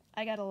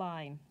 I got a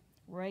line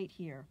right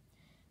here.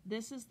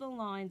 This is the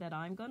line that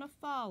I'm going to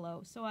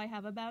follow. So I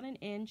have about an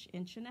inch,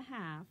 inch and a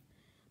half,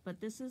 but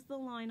this is the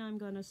line I'm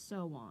going to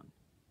sew on.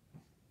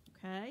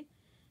 Okay.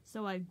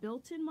 So I've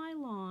built in my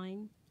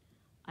line.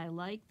 I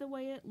like the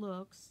way it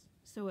looks,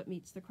 so it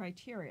meets the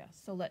criteria.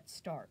 So let's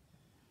start.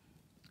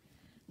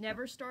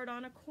 Never start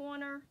on a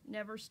corner,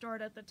 never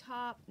start at the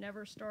top,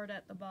 never start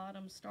at the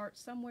bottom. Start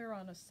somewhere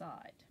on a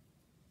side.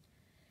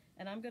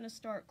 And I'm going to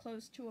start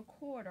close to a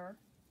corner,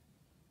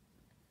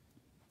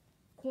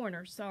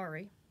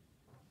 And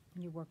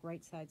you work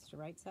right sides to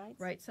right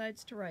sides? Right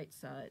sides to right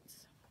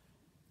sides.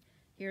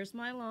 Here's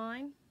my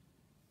line,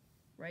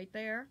 right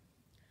there.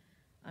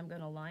 I'm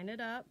going to line it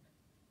up,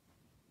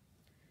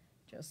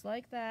 just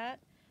like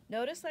that.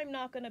 Notice I'm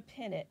not going to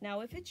pin it.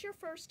 Now, if it's your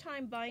first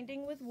time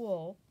binding with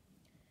wool,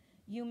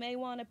 you may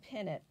want to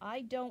pin it.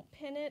 I don't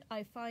pin it.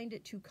 I find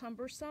it too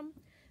cumbersome.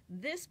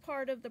 This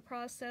part of the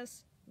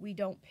process, we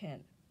don't pin,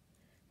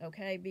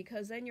 okay?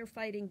 Because then you're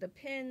fighting the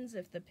pins.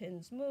 If the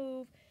pins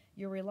move,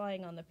 you're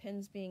relying on the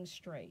pins being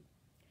straight.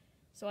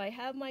 So I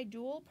have my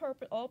dual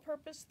purpose,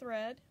 all-purpose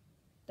thread,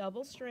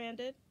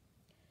 double-stranded.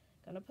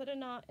 Gonna put a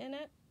knot in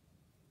it.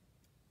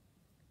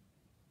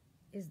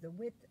 Is the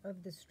width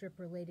of the strip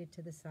related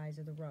to the size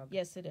of the rug?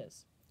 Yes, it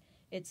is.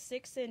 It's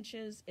 6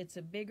 inches. It's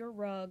a bigger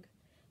rug.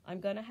 I'm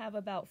going to have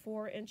about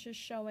 4 inches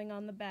showing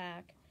on the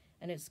back,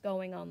 and it's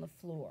going on the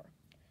floor.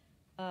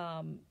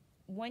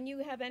 When you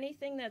have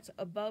anything that's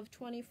above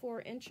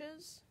 24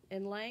 inches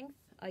in length,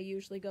 I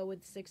usually go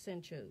with 6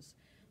 inches.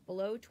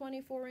 Below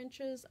 24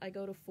 inches, I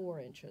go to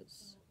 4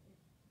 inches.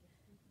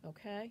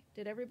 Okay?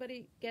 Did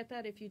everybody get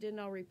that? If you didn't,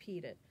 I'll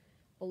repeat it.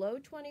 Below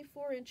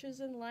 24 inches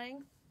in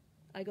length,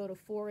 I go to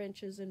 4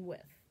 inches in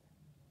width.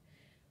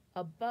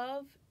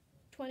 Above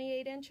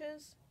 28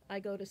 inches, I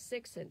go to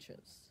 6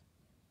 inches.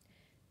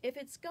 If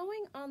it's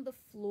going on the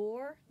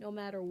floor, no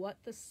matter what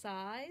the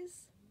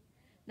size,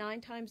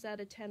 9 times out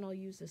of 10 I'll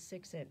use a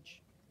 6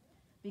 inch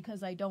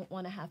because I don't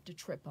want to have to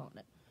trip on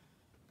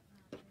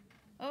it.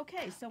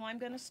 Okay, so I'm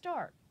going to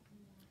start.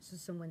 So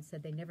someone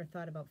said they never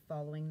thought about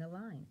following the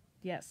line.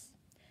 Yes.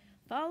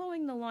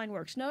 Following the line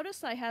works.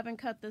 Notice I haven't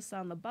cut this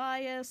on the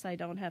bias. I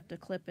don't have to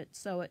clip it,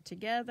 sew it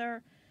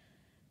together.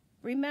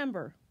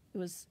 Remember,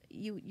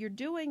 you're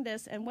doing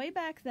this, and way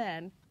back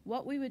then,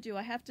 what we would do,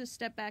 I have to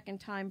step back in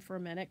time for a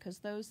minute because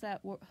those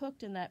that were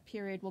hooked in that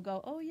period will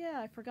go, oh yeah,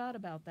 I forgot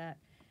about that.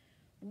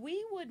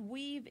 We would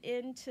weave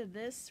into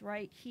this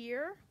right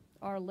here,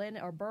 our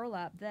linen or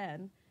burlap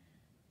then,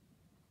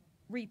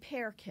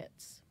 repair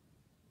kits.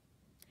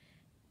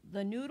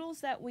 The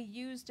noodles that we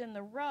used in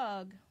the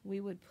rug, we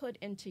would put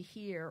into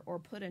here or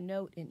put a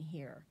note in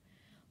here.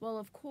 Well,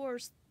 of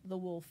course, the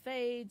wool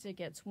fades, it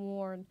gets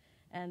worn,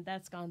 and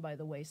that's gone by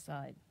the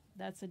wayside.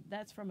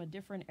 That's from a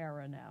different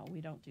era now.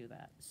 We don't do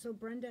that. So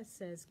Brenda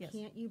says, yes.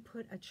 Can't you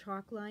put a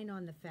chalk line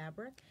on the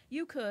fabric?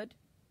 You could,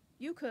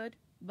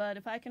 but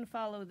if I can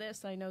follow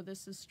this, I know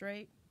this is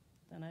straight,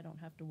 then I don't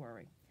have to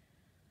worry.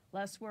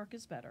 Less work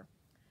is better.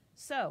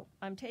 So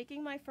I'm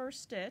taking my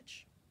first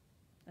stitch.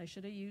 I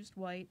should have used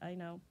white, I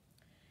know.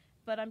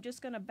 But I'm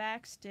just going to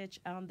back stitch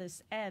on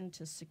this end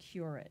to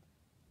secure it.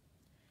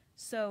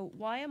 So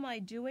why am I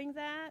doing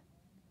that?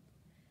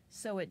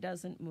 So it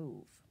doesn't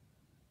move.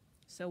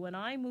 So when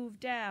I move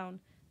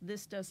down,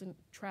 this doesn't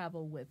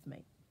travel with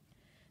me.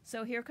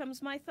 So here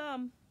comes my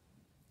thumb.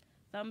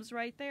 Thumb's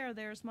right there.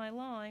 There's my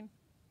line.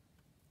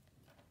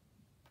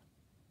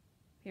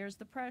 Here's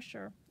the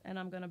pressure, and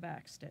I'm going to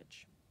back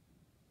stitch.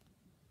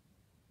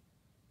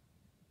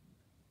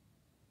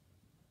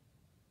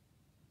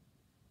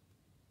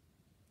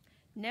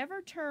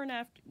 Never turn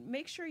after,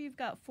 make sure you've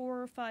got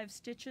 4 or 5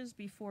 stitches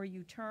before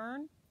you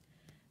turn,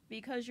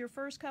 because your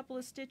first couple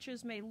of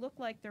stitches may look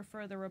like they're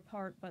further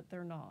apart, but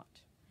they're not.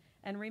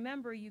 And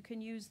remember, you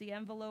can use the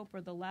envelope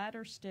or the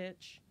ladder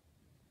stitch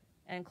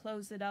and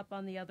close it up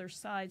on the other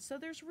side. So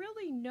there's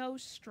really no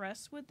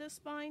stress with this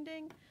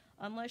binding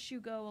Unless you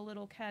go a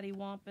little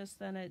cattywampus,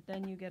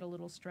 then you get a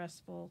little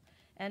stressful.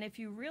 And if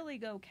you really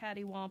go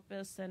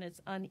cattywampus and it's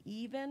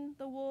uneven,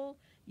 the wool,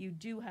 you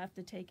do have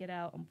to take it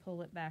out and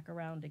pull it back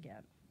around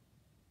again.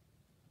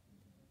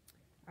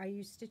 Are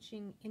you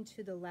stitching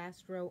into the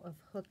last row of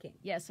hooking?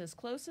 Yes, as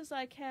close as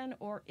I can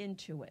or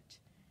into it.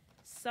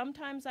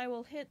 Sometimes I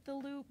will hit the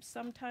loop,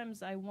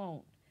 sometimes I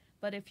won't.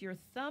 But if your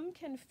thumb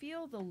can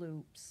feel the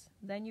loops,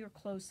 then you're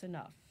close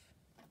enough.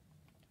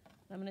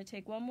 I'm going to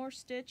take one more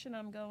stitch and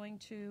I'm going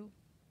to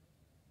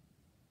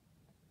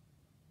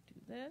do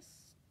this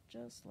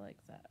just like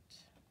that.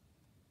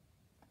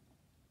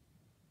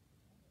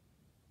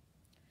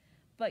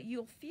 But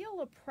you'll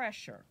feel a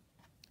pressure.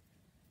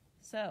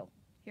 So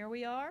here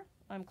we are.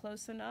 I'm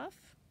close enough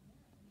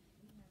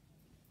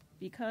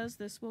because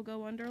this will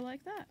go under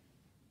like that.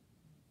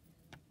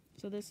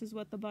 So this is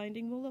what the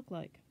binding will look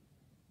like.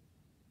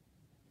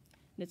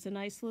 And it's a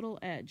nice little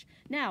edge.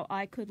 Now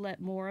I could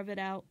let more of it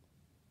out.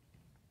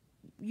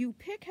 You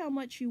pick how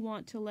much you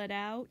want to let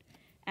out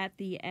at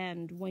the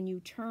end when you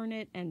turn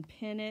it and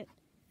pin it.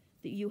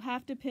 You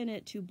have to pin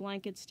it to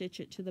blanket stitch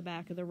it to the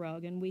back of the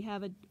rug, and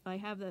I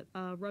have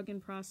a rug in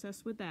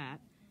process with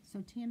that.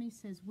 So Tammy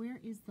says, where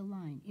is the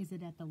line? Is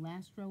it at the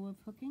last row of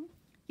hooking?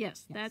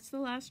 Yes, that's the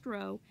last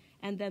row,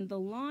 and then the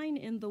line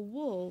in the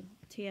wool,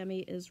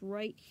 Tammy, is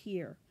right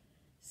here.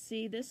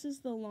 See, this is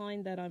the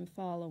line that I'm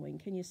following.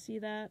 Can you see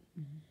that?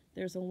 Mm-hmm.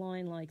 There's a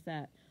line like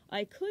that.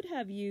 I could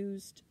have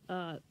used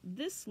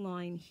this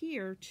line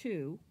here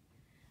too,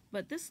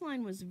 but this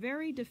line was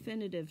very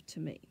definitive to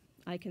me.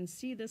 I can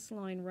see this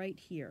line right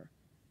here,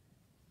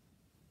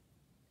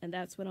 and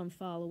that's what I'm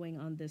following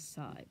on this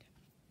side.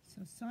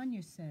 So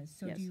Sonia says,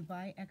 so Yes. Do you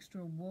buy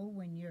extra wool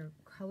when you're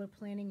color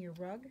planning your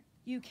rug?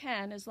 You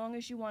can, as long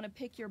as you want to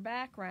pick your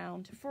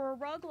background. For a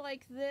rug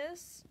like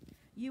this,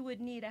 you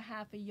would need a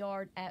half a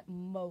yard at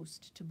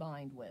most to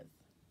bind with,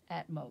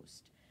 at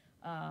most.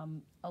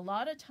 A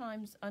lot of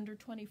times under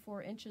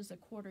 24 inches, a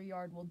quarter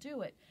yard will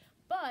do it.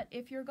 But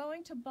if you're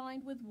going to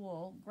bind with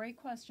wool, great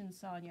question,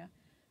 Sonia,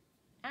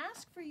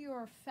 ask for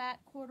your fat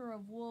quarter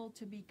of wool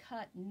to be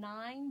cut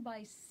 9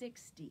 by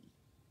 60.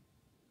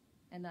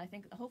 And I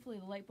think hopefully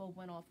the light bulb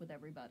went off with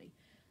everybody.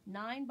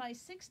 9 by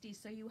 60,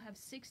 so you have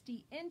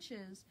 60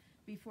 inches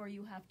before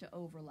you have to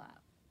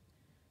overlap.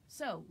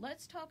 So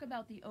let's talk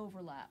about the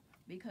overlap,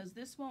 because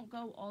this won't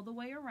go all the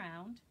way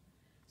around.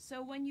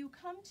 So when you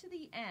come to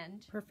the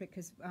end... Perfect,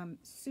 because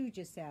Sue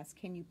just asked,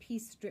 can you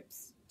piece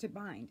strips to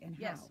bind, and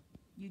how? Yes,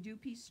 you do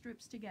piece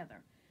strips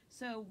together.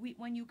 So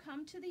when you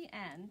come to the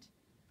end,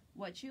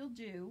 what you'll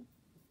do,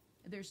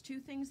 there's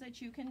two things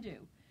that you can do.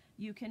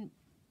 You can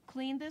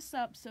clean this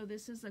up, so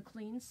this is a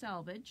clean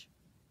salvage,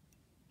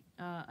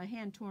 a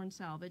hand-torn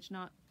salvage,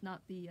 not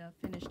the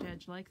finished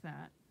edge like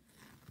that.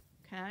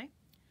 Okay?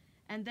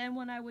 And then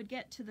when I would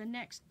get to the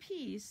next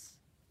piece,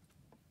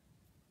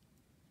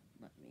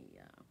 let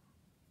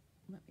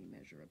me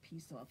measure a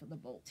piece off of the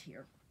bolt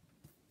here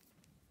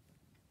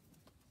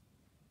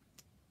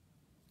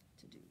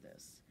to do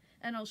this.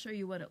 And I'll show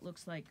you what it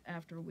looks like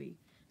after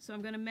so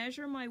I'm going to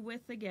measure my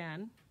width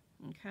again,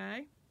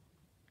 okay?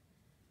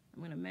 I'm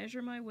going to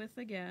measure my width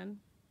again,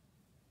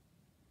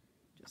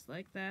 just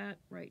like that,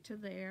 right to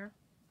there.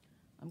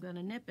 I'm going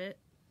to nip it,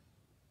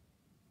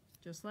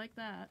 just like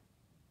that.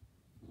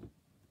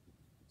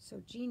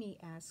 So Jeannie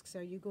asks,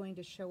 are you going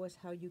to show us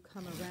how you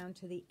come around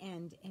to the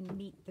end and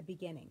meet the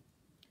beginning?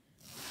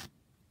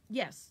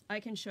 Yes, I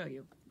can show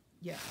you.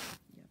 Yeah,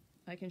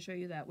 I can show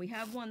you that. We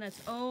have one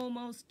that's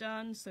almost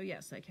done, so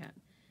yes, I can.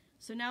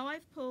 So now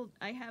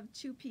I have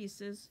two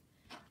pieces.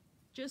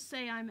 Just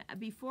say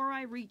before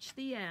I reach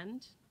the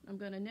end, I'm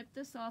going to nip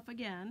this off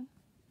again,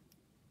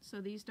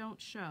 so these don't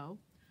show,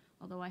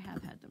 although I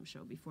have had them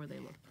show before. They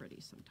look pretty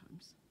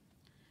sometimes.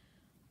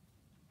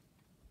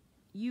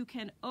 You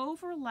can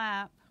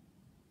overlap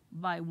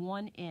by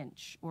 1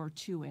 inch or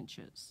 2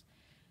 inches.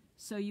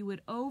 So you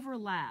would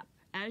overlap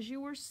as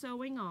you were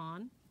sewing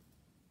on.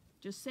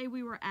 Just say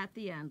we were at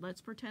the end.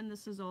 Let's pretend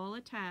this is all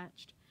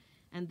attached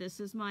and this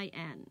is my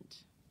end.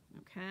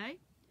 Okay?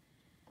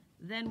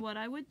 Then what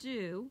I would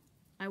do,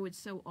 I would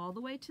sew all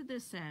the way to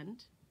this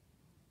end,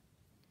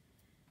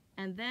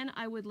 and then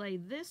I would lay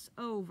this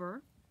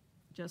over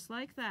just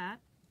like that,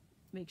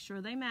 make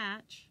sure they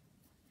match,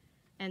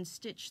 and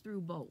stitch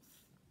through both.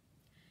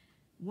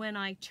 When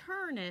I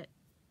turn it,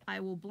 I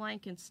will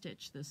blanket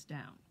stitch this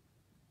down.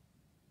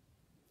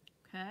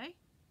 Okay?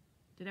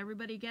 Did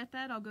everybody get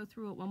that? I'll go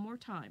through it one more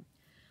time.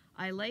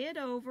 I lay it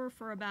over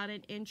for about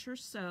 1 inch or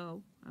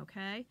so,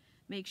 okay?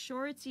 Make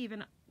sure it's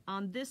even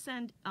on this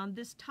end, on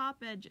this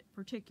top edge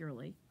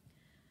particularly.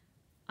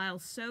 I'll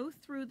sew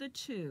through the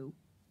 2.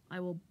 I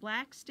will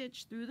black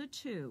stitch through the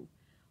 2.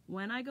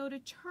 When I go to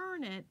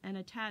turn it and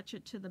attach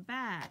it to the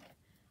back,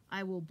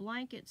 I will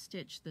blanket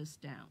stitch this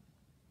down.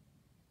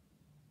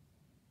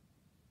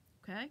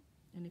 Okay?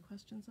 Any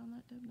questions on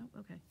that, Deb? No?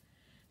 Okay.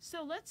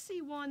 So let's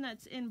see one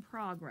that's in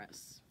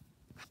progress.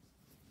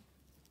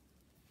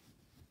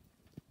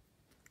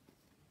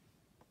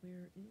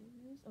 Where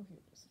is, oh, here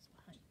it is, it's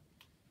behind.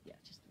 Yeah,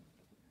 just,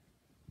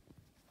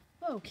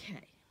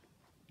 okay.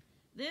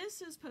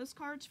 This is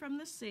Postcards from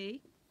the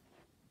Sea.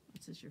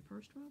 Is this your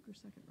first rug or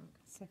second rug?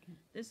 Second.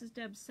 This is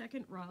Deb's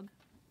second rug.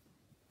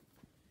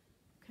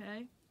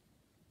 Okay.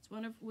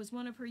 Was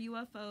one of her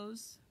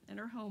UFOs and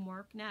her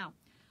homework. Now,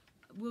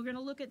 we're going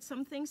to look at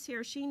some things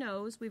here she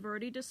knows. We've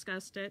already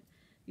discussed it.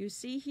 You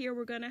see here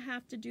we're going to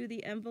have to do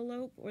the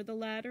envelope or the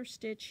ladder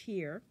stitch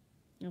here.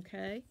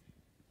 Okay.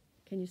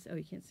 Can you see? Oh,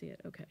 you can't see it.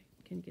 Okay.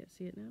 Can you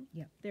see it now?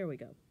 Yeah. There we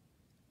go.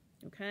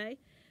 Okay.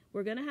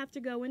 We're going to have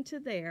to go into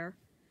there.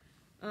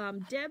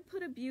 Deb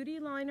put a beauty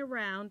line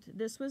around.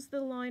 This was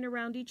the line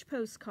around each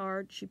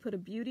postcard. She put a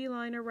beauty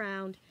line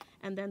around,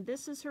 and then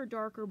this is her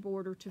darker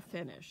border to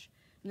finish.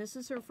 And this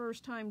is her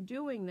first time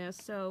doing this,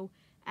 so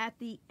at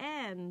the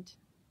end,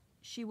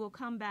 she will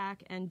come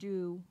back and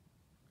do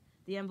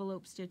the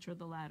envelope stitch or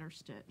the ladder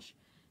stitch.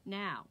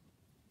 Now,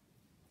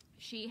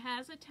 she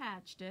has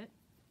attached it.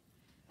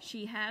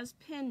 She has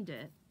pinned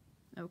it,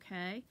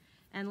 okay?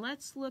 And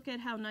let's look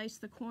at how nice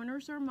the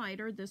corners are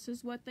mitered. This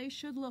is what they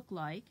should look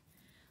like.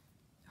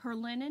 Her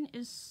linen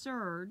is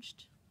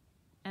serged,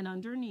 and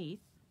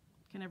underneath,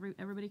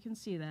 everybody can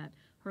see that.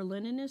 Her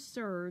linen is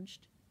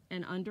serged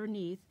and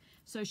underneath,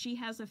 so she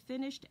has a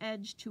finished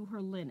edge to her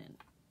linen.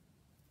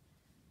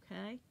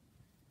 Okay?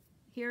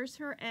 Here's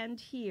her end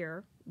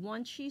here.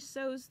 Once she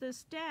sews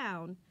this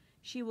down,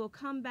 she will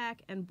come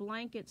back and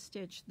blanket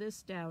stitch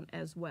this down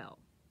as well.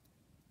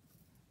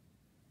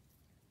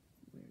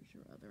 Where's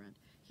your other end?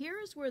 Here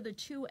is where the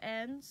two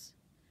ends.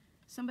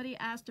 Somebody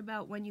asked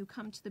about when you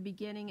come to the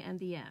beginning and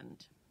the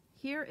end.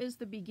 Here is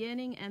the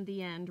beginning and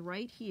the end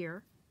right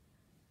here.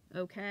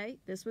 Okay,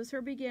 this was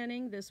her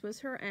beginning, this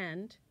was her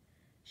end.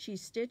 She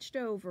stitched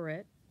over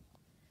it.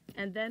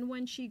 And then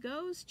when she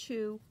goes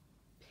to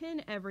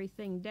pin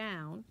everything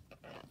down,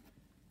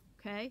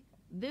 okay,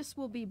 this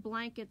will be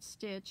blanket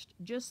stitched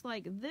just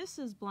like this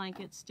is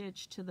blanket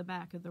stitched to the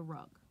back of the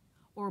rug,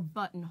 or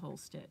buttonhole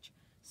stitch.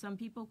 Some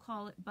people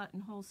call it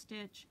buttonhole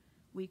stitch.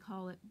 We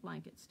call it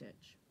blanket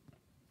stitch.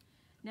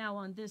 Now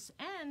on this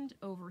end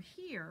over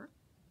here,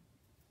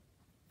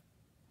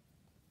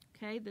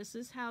 okay, this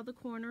is how the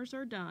corners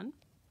are done.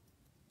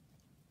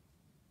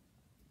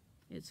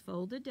 It's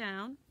folded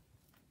down,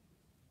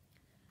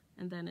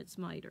 and then it's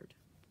mitered.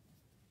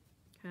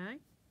 Okay?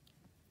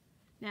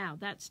 Now,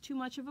 that's too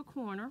much of a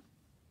corner,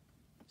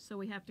 so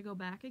we have to go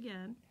back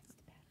again.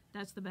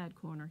 That's the bad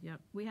corner, yep.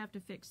 We have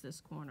to fix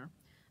this corner.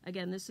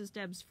 Again, this is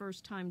Deb's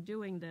first time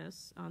doing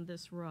this on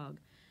this rug.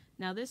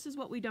 Now, this is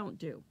what we don't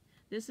do.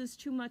 This is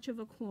too much of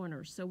a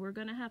corner, so we're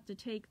going to have to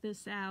take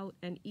this out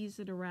and ease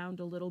it around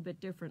a little bit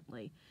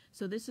differently.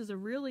 So this is a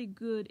really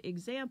good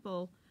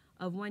example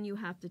of when you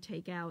have to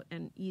take out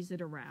and ease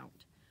it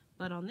around.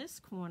 But on this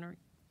corner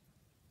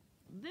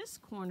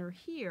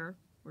here,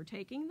 we're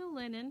taking the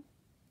linen,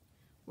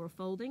 we're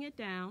folding it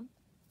down.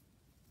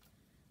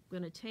 I'm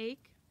going to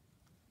take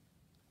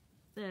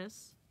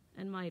this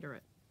and miter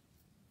it.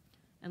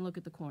 And look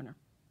at the corner.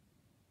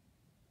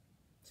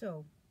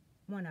 So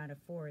 1 out of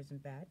 4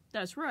 isn't bad.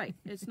 That's right,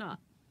 it's not.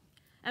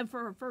 And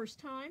for her first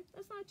time,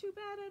 that's not too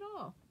bad at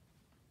all.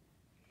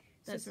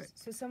 That's right.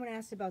 So someone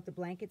asked about the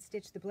blanket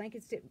stitch. The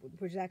blanket stitch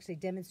was actually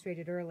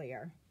demonstrated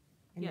earlier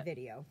in the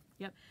video.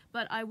 Yep,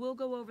 but I will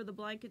go over the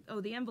blanket.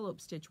 Oh, the envelope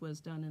stitch was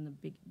done in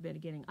the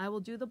beginning. I will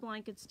do the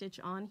blanket stitch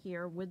on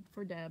here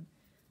for Deb,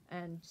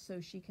 and so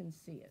she can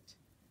see it.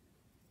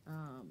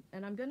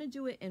 And I'm going to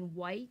do it in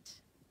white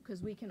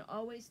because we can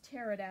always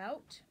tear it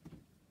out.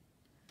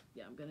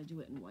 Yeah, I'm going to do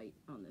it in white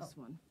on this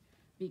one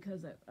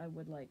because I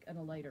would like in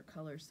a lighter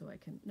color so I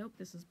can. Nope,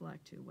 this is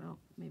black too. Well,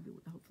 maybe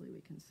hopefully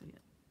we can see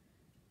it.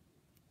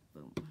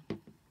 Boom.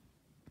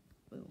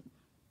 Boom.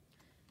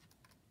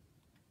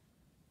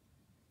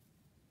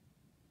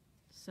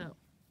 So,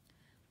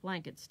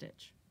 blanket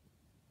stitch.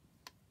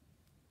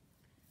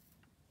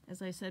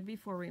 As I said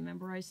before,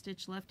 remember I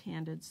stitch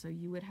left-handed, so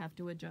you would have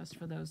to adjust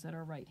for those that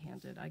are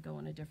right-handed. I go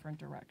in a different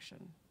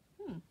direction.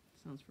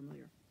 Sounds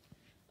familiar.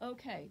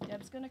 Okay,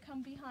 Deb's going to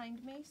come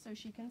behind me so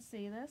she can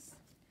see this.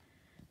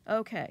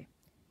 Okay,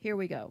 here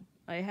we go.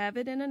 I have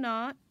it in a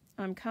knot.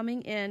 I'm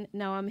coming in.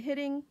 Now I'm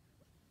hitting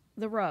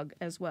the rug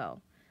as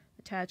well,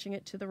 attaching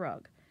it to the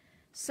rug.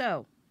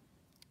 So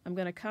I'm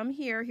going to come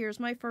here. Here's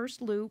my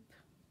first loop,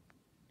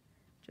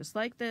 just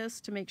like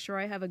this, to make sure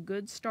I have a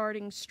good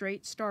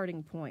straight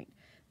starting point.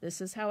 This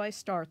is how I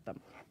start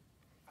them.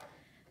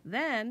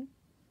 Then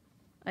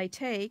I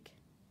take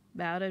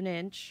about an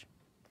inch.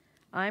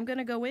 I'm going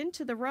to go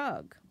into the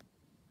rug,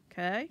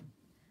 okay?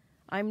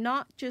 I'm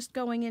not just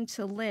going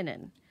into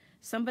linen.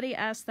 Somebody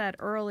asked that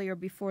earlier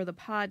before the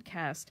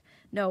podcast.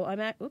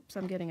 No, oops,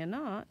 I'm getting a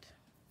knot.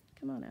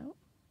 Come on out.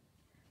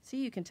 See,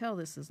 you can tell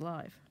this is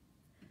live.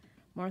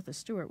 Martha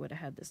Stewart would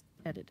have had this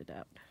edited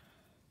out.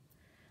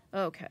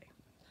 Okay.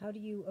 How do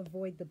you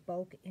avoid the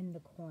bulk in the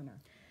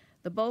corner?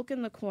 The bulk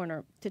in the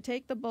corner. To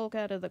take the bulk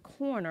out of the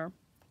corner,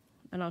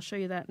 and I'll show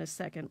you that in a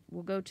second,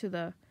 we'll go to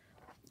the...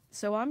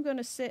 So I'm going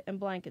to sit and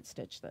blanket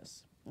stitch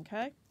this,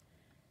 okay?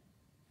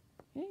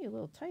 You're a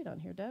little tight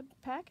on here, Deb.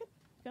 Packing?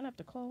 You're going to have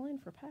to call in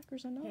for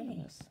Packers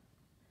Anonymous. Hey,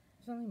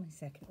 it's only my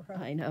second row.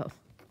 I know.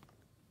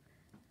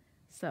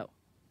 So,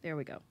 There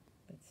we go.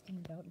 But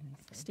steamed out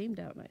nicely. Steamed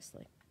out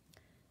nicely.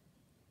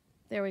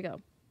 There we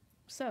go.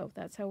 So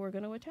that's how we're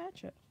going to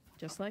attach it,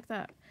 just like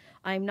that.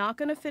 I'm not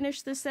going to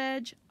finish this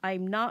edge.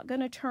 I'm not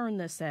going to turn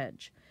this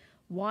edge.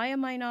 Why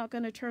am I not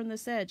going to turn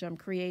this edge? I'm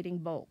creating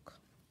bulk.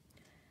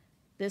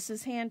 This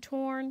is hand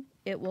torn.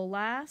 It will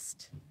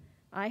last.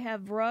 I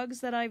have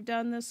rugs that I've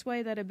done this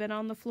way that have been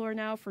on the floor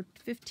now for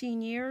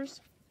 15 years.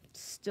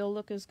 Still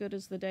look as good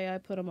as the day I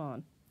put them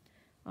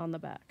on the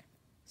back.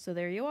 So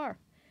there you are.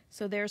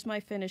 So there's my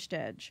finished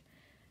edge.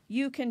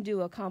 You can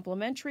do a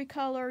complementary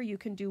color. You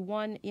can do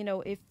one, you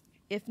know,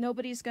 if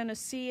nobody's going to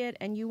see it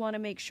and you want to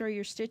make sure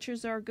your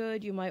stitches are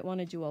good, you might want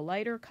to do a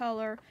lighter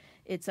color.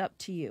 It's up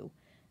to you.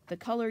 The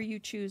color you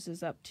choose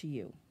is up to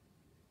you.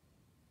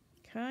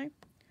 Okay,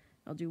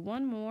 I'll do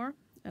one more,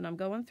 and I'm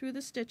going through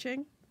the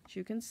stitching, as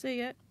you can see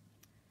it.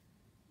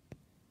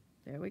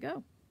 There we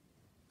go.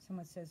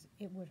 Someone says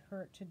it would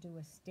hurt to do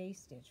a stay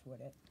stitch,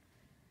 would it?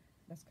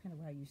 That's kind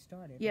of how you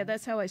started. Yeah, right?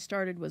 that's how I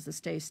started, was the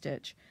stay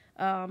stitch.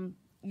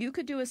 You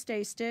could do a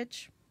stay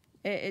stitch,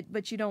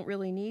 but you don't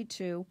really need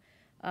to.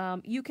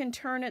 You can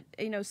turn it,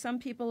 you know, some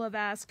people have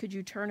asked, could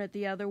you turn it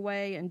the other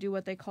way and do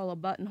what they call a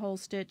buttonhole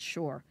stitch?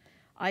 Sure.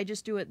 I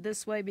just do it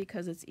this way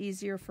because it's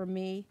easier for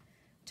me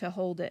to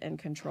hold it and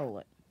control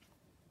it.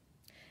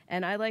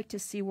 And I like to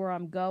see where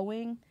I'm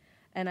going,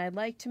 and I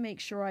like to make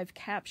sure I've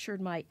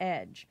captured my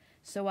edge.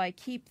 So I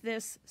keep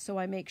this so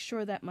I make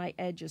sure that my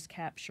edge is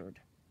captured.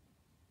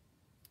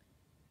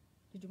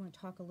 Did you want to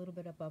talk a little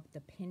bit about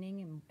the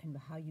pinning and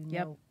how you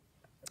Yep. know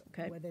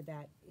whether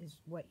that is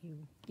what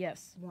you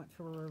Yes. want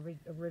for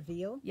a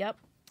reveal? Yep.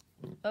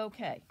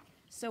 Okay.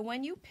 So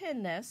when you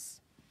pin this,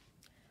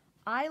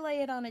 I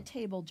lay it on a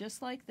table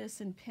just like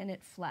this and pin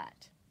it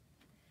flat,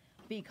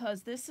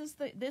 because this is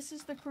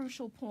the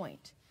crucial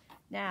point.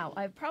 Now,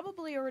 I've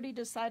probably already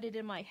decided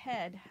in my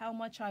head how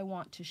much I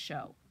want to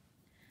show.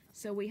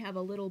 So we have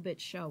a little bit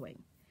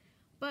showing.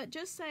 But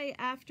just say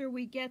after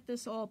we get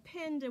this all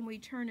pinned and we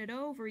turn it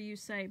over, you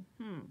say,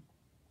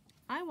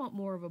 I want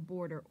more of a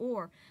border,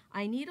 or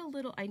I need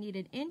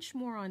an inch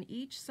more on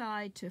each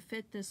side to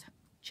fit this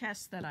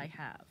chest that I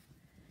have.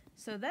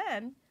 So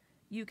then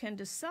you can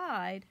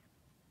decide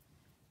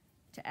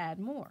to add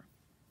more,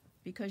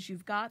 because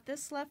you've got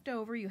this left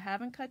over, you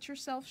haven't cut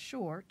yourself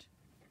short.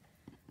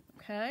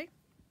 Okay?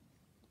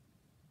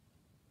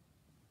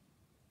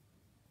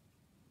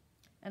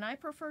 And I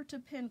prefer to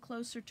pin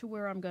closer to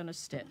where I'm going to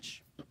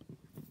stitch.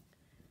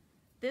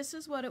 This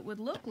is what it would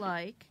look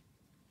like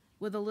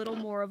with a little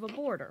more of a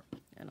border.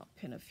 And I'll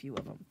pin a few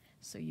of them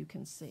so you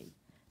can see.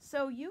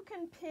 So you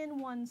can pin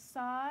one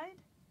side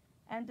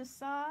and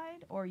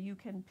decide, or you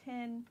can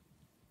pin,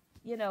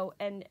 you know,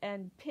 and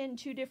pin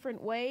two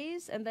different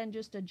ways and then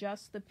just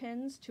adjust the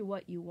pins to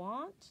what you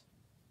want.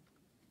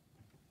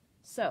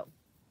 So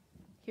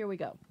here we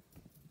go.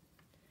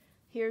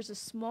 Here's a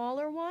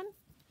smaller one.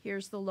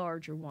 Here's the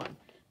larger one.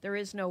 There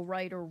is no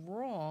right or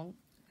wrong.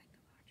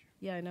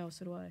 Yeah, I know,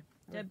 so do I.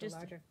 Deb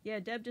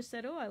just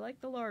said, oh, I like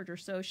the larger,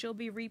 so she'll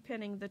be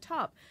repinning the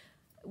top.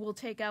 We'll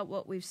take out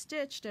what we've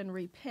stitched and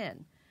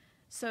repin.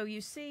 So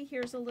you see,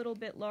 here's a little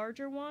bit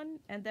larger one,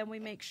 and then we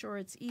make sure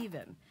it's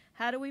even.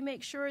 How do we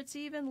make sure it's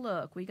even?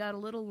 Look, we got a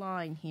little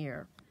line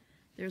here.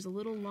 There's a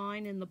little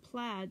line in the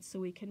plaid, so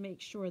we can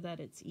make sure that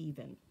it's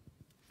even.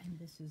 And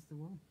this is the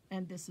wool.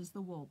 And this is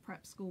the wool.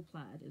 Prep school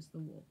plaid is the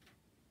wool.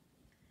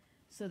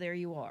 So there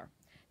you are.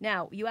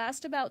 Now, you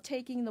asked about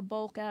taking the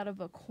bulk out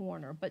of a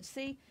corner, but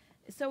see,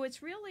 so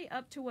it's really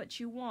up to what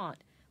you want.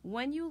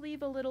 When you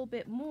leave a little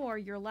bit more,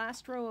 your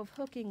last row of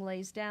hooking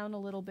lays down a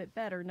little bit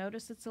better.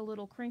 Notice it's a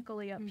little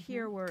crinkly up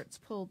here where it's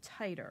pulled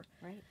tighter.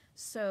 Right.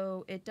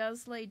 So it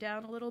does lay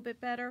down a little bit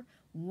better.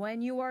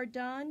 When you are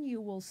done, you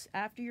will,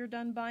 after you're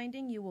done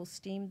binding, you will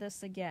steam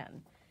this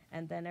again,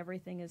 and then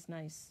everything is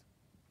nice.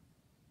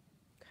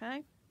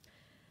 Okay?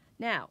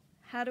 Now,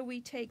 how do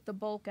we take the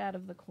bulk out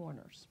of the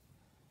corners?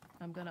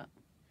 I'm going to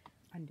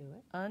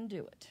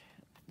undo it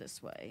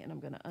this way, and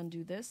I'm going to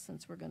undo this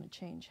since we're going to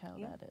change how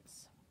that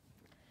is.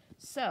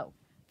 So,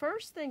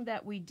 first thing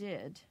that we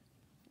did,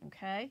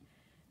 okay,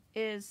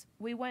 is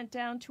we went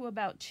down to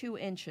about 2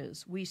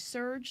 inches. We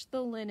serged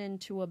the linen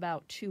to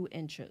about 2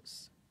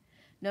 inches.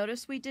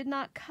 Notice we did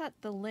not cut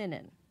the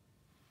linen.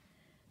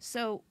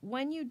 So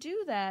when you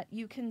do that,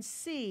 you can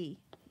see,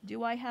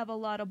 do I have a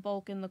lot of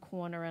bulk in the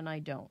corner? And I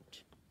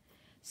don't.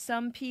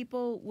 Some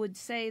people would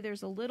say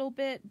there's a little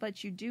bit,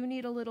 but you do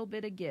need a little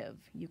bit of give.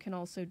 You can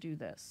also do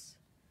this,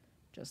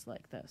 just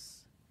like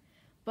this.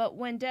 But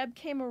when Deb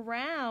came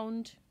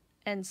around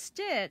and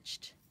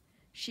stitched,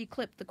 she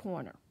clipped the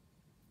corner.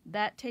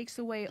 That takes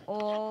away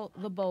all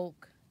the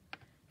bulk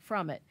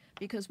from it,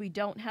 because we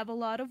don't have a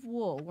lot of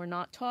wool. We're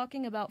not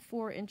talking about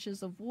 4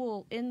 inches of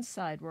wool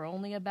inside. We're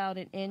only about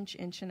an inch,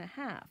 inch and a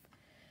half.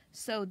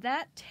 So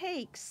that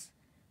takes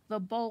the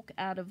bulk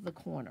out of the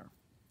corner.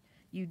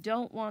 You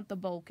don't want the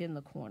bulk in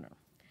the corner.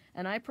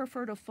 And I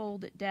prefer to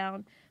fold it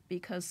down,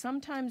 because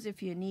sometimes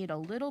if you need a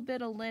little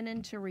bit of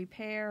linen to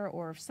repair,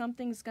 or if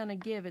something's going to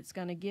give, it's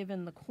going to give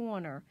in the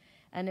corner.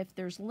 And if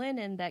there's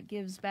linen that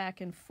gives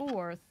back and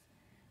forth,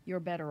 you're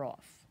better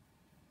off.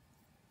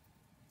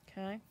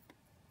 Okay?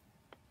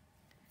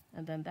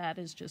 And then that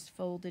is just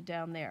folded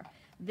down there.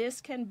 This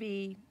can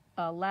be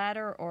a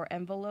ladder or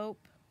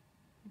envelope,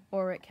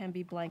 or it can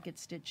be blanket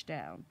stitched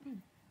down.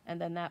 And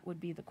then that would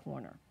be the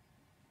corner.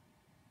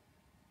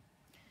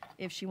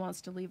 If she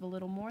wants to leave a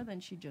little more,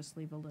 then she just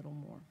leave a little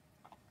more.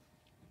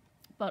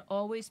 But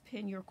always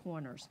pin your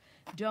corners.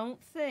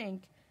 Don't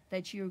think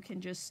that you can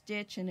just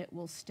stitch and it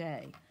will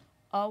stay.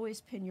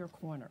 Always pin your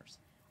corners.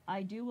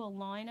 I do a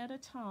line at a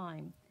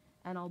time,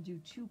 and I'll do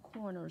 2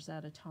 corners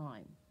at a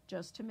time,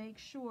 just to make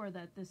sure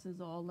that this is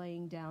all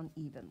laying down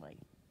evenly.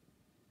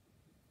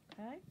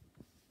 Okay?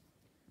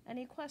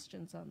 Any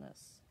questions on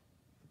this?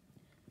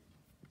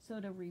 So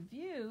to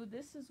review,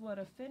 this is what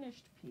a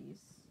finished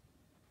piece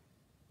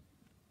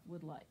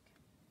would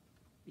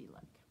be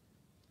like.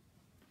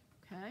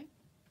 Okay?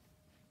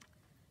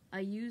 I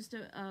used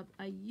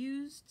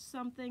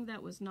something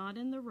that was not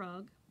in the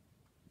rug.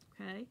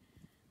 Okay?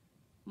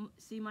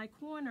 See my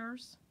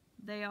corners,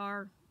 they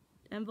are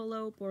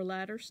envelope or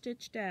ladder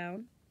stitched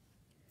down.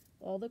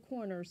 All the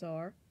corners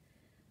are.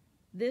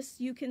 This,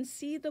 you can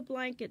see the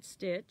blanket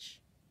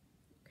stitch,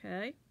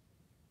 okay?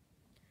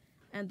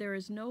 And there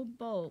is no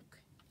bulk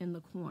in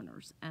the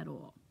corners at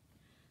all.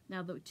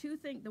 Now the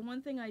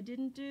one thing I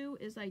didn't do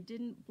is I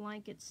didn't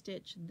blanket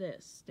stitch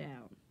this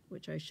down,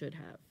 which I should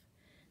have.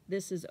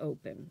 This is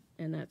open,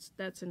 and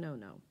that's a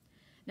no-no.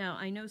 Now,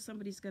 I know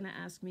somebody's going to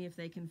ask me if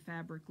they can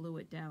fabric glue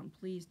it down.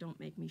 Please don't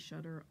make me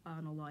shut her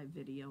on a live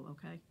video,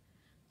 okay?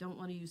 Don't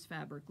want to use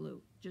fabric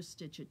glue. Just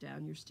stitch it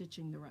down. You're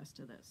stitching the rest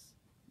of this.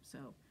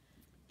 So,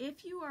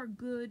 if you are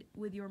good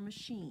with your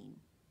machine,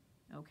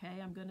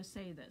 okay, I'm going to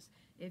say this.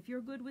 If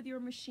you're good with your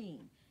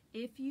machine,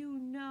 if you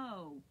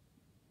know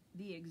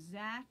the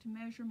exact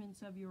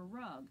measurements of your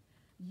rug,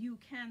 you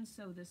can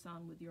sew this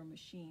on with your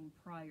machine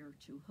prior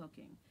to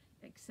hooking,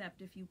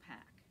 except if you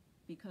pack,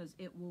 because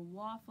it will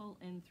waffle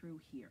in through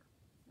here,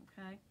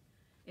 okay?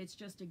 It's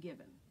just a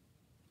given.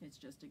 It's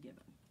just a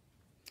given.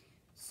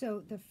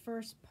 So the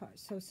first part,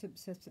 so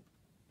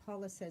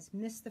Paula says,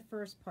 missed the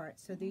first part.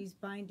 So these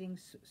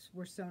bindings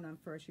were sewn on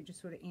first. You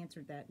just sort of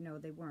answered that. No,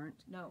 they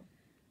weren't. No.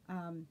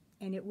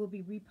 And it will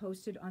be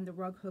reposted on the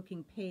rug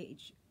hooking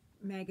page,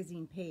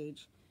 magazine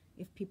page,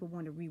 if people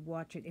want to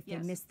rewatch it, if they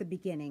missed the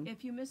beginning.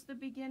 If you missed the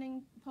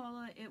beginning,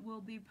 Paula, it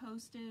will be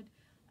posted,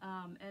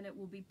 and it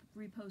will be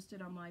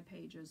reposted on my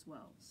page as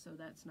well. So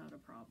that's not a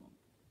problem.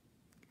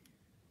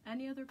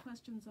 Any other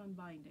questions on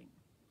binding?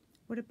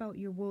 What about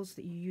your wools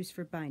that you use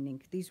for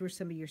binding? These were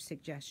some of your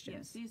suggestions.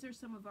 Yes, these are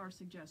some of our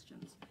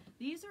suggestions.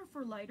 These are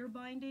for lighter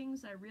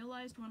bindings. I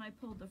realized when I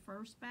pulled the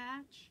first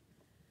batch,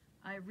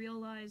 I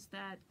realized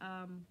that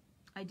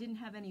I didn't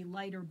have any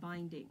lighter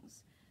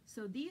bindings.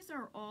 So these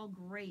are all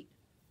great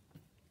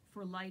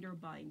for lighter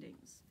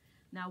bindings.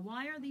 Now,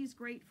 why are these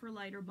great for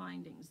lighter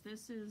bindings?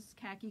 This is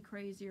Khaki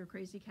Crazy or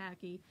Crazy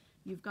Khaki.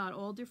 You've got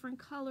all different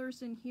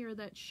colors in here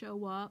that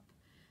show up.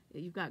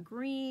 You've got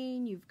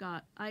green, you've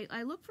got,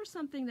 I look for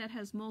something that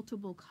has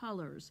multiple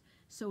colors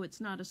so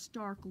it's not a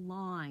stark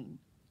line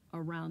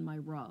around my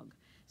rug.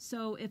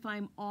 So if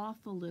I'm off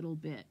a little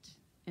bit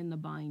in the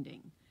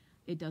binding,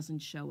 it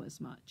doesn't show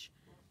as much.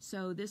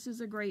 So this is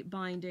a great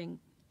binding.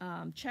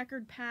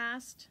 Checkered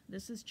Past,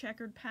 this is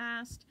Checkered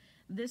Past.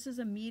 This is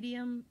a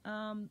medium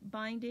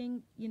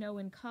binding, you know,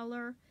 in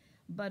color,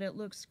 but it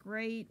looks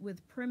great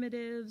with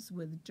primitives,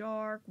 with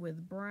dark,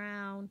 with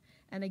brown.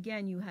 And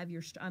again, you have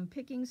your, I'm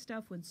picking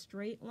stuff with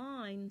straight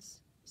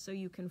lines so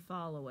you can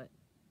follow it.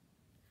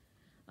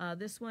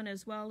 This one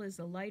as well is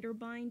a lighter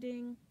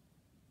binding,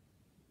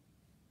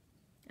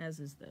 as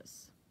is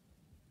this.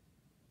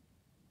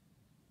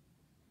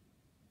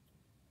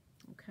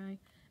 Okay.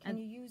 Can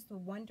you use the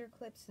Wonder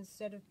Clips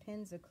instead of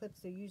pins? The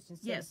clips are used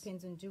instead of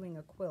pins in doing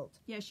a quilt.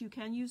 Yes, you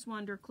can use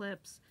Wonder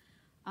Clips.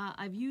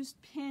 I've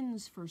used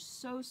pins for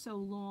so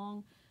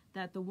long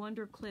that the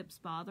Wonder Clips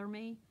bother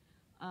me,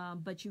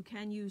 but you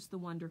can use the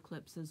Wonder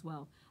Clips as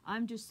well.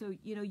 I'm just so,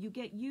 you know, you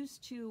get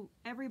used to,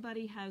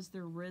 everybody has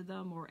their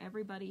rhythm or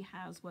everybody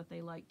has what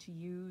they like to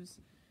use.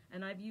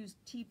 And I've used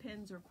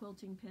T-pins or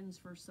quilting pins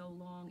for so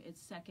long,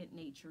 it's second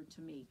nature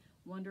to me.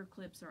 Wonder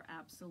Clips are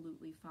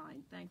absolutely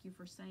fine. Thank you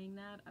for saying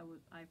that.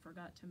 I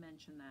forgot to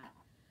mention that.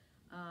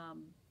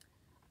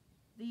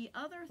 The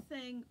other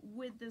thing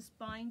with this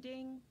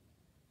binding,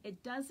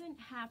 it doesn't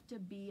have to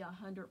be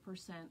 100%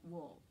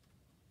 wool.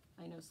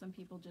 I know some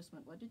people just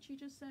went, what did she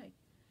just say?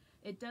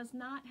 It does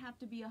not have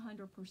to be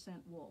 100%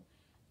 wool.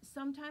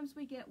 Sometimes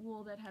we get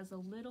wool that has a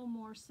little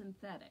more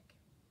synthetic,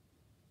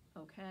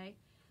 okay?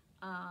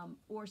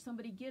 Or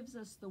somebody gives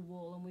us the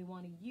wool and we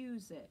want to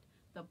use it.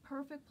 The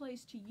perfect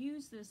place to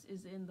use this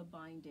is in the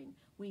binding.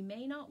 We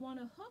may not want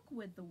to hook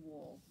with the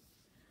wool,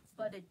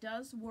 but it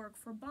does work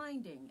for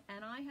binding.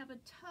 And I have a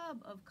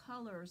tub of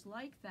colors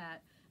like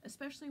that,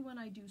 especially when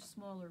I do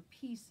smaller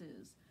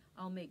pieces.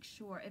 I'll make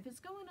sure. If it's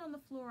going on the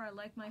floor, I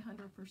like my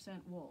 100%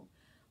 wool.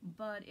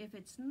 But if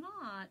it's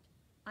not,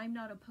 I'm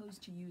not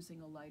opposed to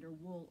using a lighter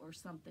wool or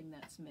something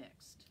that's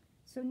mixed.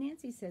 So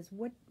Nancy says,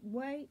 what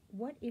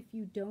if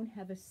you don't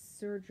have a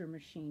serger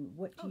machine?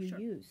 What do you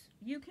use?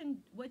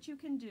 What you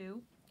can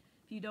do,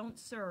 if if you don't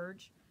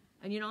serge,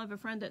 and you don't have a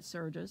friend that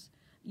serges,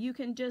 you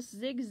can just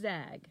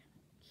zigzag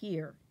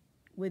here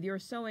with your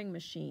sewing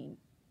machine,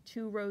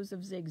 2 rows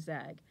of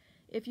zigzag.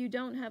 If you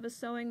don't have a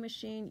sewing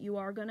machine, you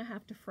are going to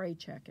have to fray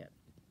check it.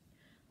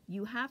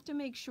 You have to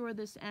make sure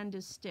this end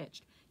is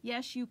stitched.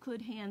 Yes, you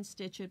could hand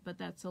stitch it, but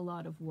that's a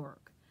lot of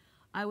work.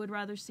 I would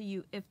rather see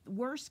you, if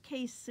worst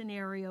case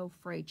scenario,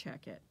 fray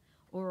check it,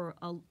 or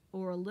a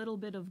little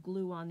bit of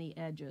glue on the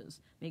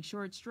edges. Make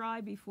sure it's dry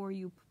before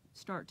you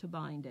start to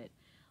bind it.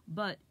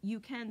 But you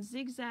can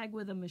zigzag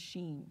with a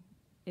machine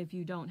if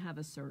you don't have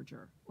a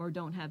serger or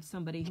don't have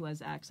somebody who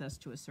has access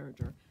to a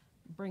serger.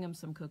 Bring them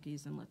some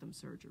cookies and let them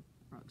serge your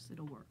rugs.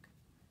 It'll work.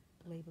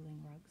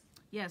 Labeling rugs.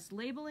 Yes,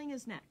 labeling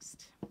is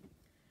next.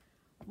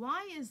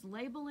 Why is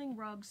labeling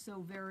rugs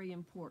so very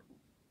important?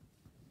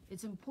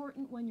 It's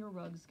important when your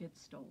rugs get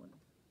stolen.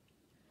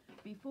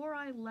 Before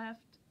I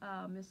left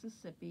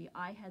Mississippi,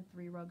 I had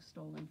 3 rugs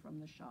stolen from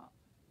the shop.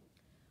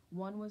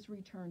 1 was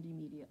returned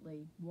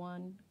immediately.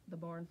 1, the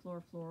barn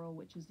floor floral,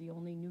 which is the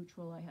only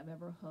neutral I have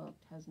ever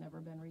hooked, has never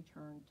been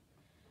returned.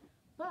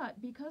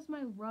 But because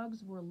my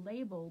rugs were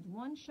labeled,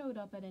 1 showed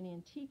up at an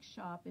antique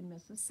shop in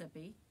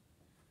Mississippi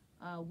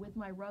with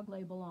my rug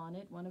label on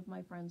it. One of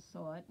my friends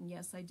saw it, and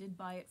yes, I did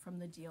buy it from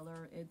the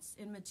dealer. It's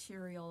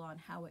immaterial on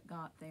how it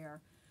got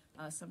there.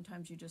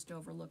 Sometimes you just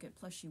overlook it,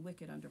 plus you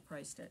wicked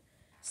underpriced it.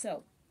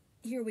 So,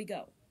 here we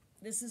go.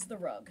 This is the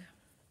rug.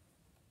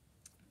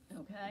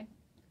 Okay?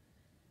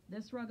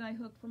 This rug I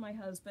hooked for my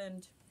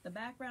husband. The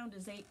background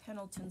is 8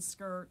 Pendleton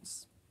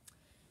skirts.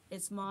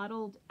 It's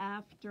modeled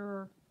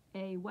after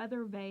a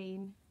weather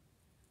vane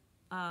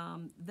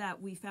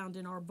that we found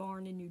in our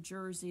barn in New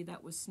Jersey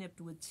that was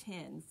snipped with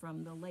tin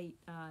from the late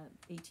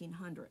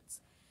 1800s.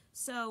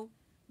 So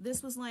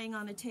this was laying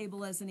on a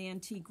table as an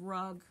antique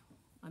rug.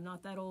 I'm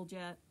not that old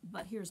yet,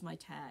 but here's my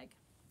tag.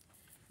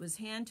 It was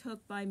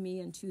hand-hooked by me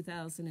in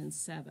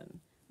 2007.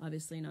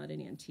 Obviously not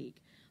an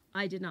antique.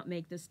 I did not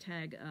make this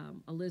tag.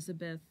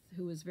 Elizabeth,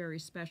 who is very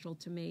special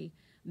to me,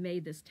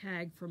 made this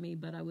tag for me,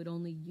 but I would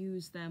only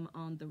use them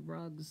on the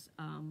rugs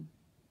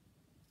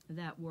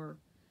that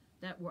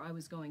I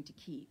was going to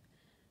keep.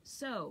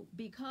 So,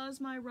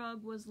 because my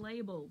rug was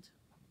labeled,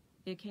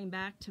 it came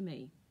back to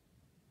me.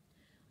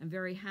 I'm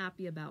very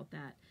happy about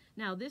that.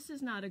 Now, this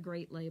is not a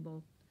great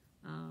label,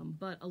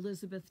 but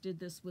Elizabeth did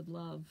this with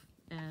love,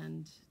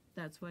 and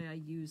that's why I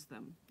use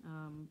them.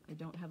 I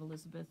don't have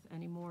Elizabeth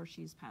anymore.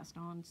 She's passed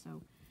on,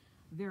 so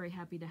very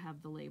happy to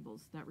have the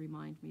labels that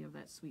remind me of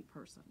that sweet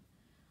person.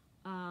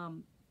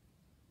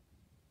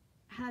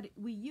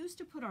 We used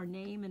to put our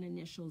name and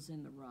initials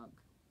in the rug.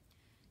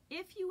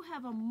 If you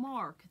have a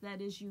mark that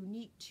is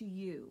unique to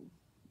you,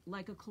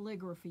 like a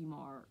calligraphy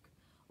mark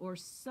or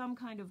some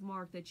kind of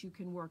mark that you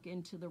can work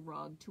into the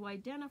rug to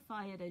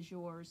identify it as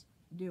yours,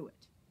 do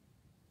it.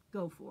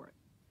 Go for it.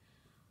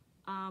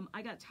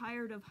 I got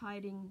tired of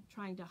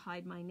trying to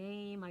hide my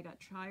name. I got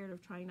tired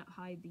of trying to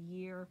hide the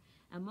year.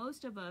 And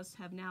most of us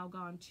have now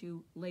gone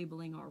to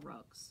labeling our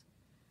rugs.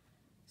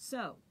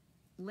 So,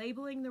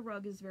 labeling the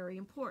rug is very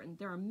important.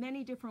 There are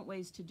many different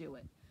ways to do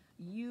it.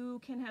 You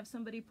can have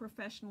somebody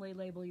professionally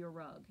label your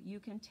rug. You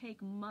can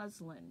take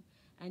muslin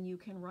and you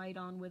can write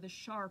on with a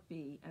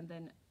Sharpie and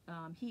then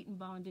heat and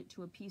bond it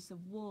to a piece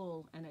of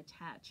wool and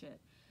attach it.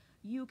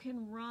 You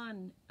can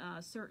run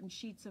certain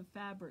sheets of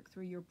fabric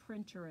through your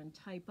printer and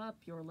type up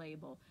your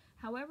label.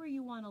 However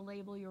you want to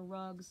label your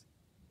rugs,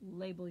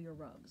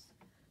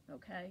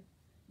 okay?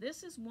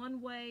 This is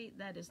one way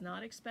that is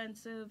not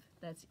expensive,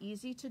 that's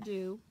easy to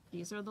do.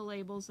 These are the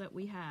labels that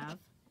we have,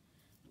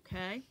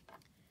 okay?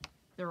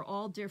 They're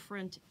all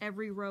different.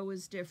 Every row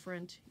is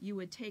different. You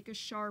would take a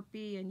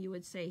Sharpie and you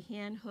would say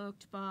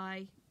hand-hooked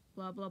by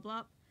blah, blah,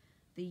 blah.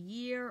 The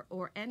year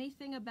or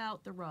anything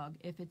about the rug.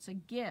 If it's a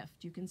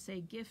gift, you can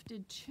say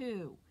gifted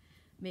to.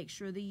 Make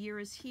sure the year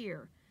is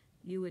here.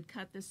 You would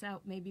cut this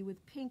out maybe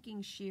with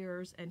pinking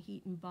shears and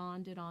heat and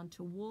bond it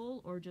onto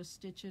wool or just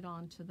stitch it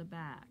onto the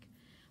back.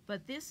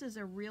 But this is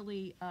a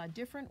really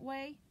different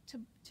way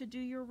to do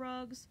your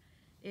rugs.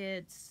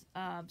 It's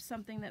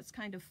something that's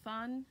kind of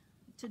fun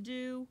to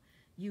do,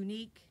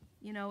 unique.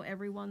 You know,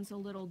 everyone's a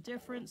little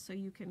different, so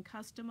you can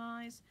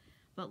customize.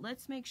 But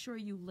let's make sure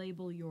you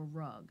label your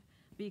rug,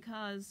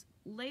 because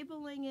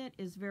labeling it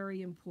is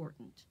very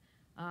important.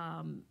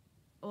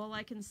 All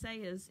I can say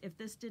is if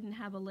this didn't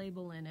have a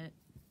label in it,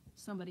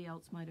 somebody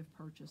else might have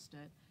purchased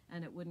it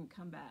and it wouldn't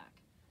come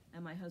back.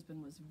 And my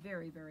husband was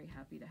very, very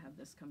happy to have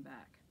this come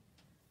back.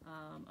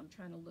 I'm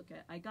trying to look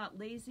at, I got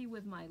lazy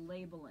with my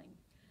labeling.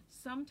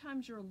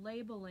 Sometimes your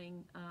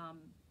labeling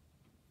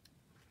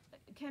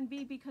can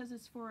be because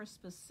it's for a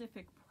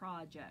specific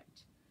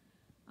project.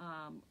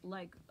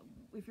 Like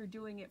if you're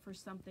doing it for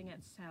something at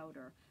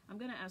Souter. I'm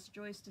going to ask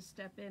Joyce to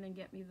step in and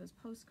get me those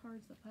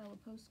postcards, the pile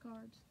of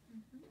postcards.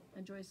 Mm-hmm.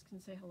 And Joyce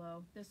can say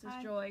hello. This is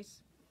Hi.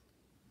 Joyce.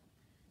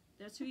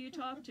 That's who you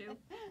talk to.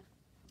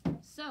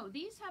 So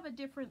these have a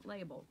different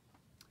label.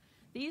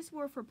 These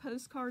were for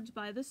postcards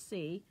by the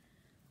sea.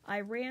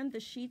 I ran the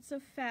sheets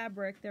of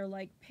fabric. They're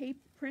like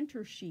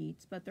printer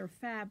sheets, but they're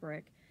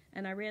fabric.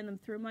 And I ran them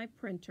through my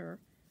printer.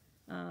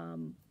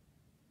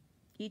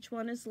 Each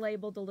one is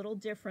labeled a little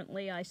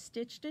differently. I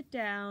stitched it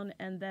down,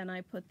 and then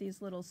I put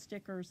these little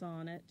stickers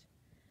on it,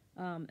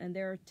 and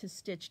they're to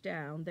stitch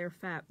down.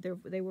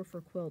 They were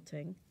for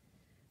quilting.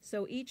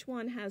 So each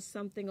one has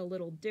something a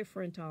little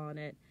different on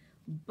it,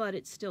 but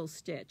it's still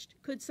stitched.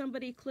 Could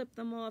somebody clip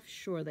them off?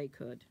 Sure they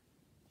could.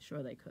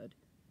 Sure they could.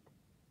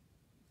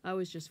 I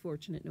was just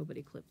fortunate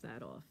nobody clipped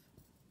that off.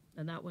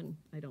 And that one,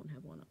 I don't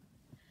have one on.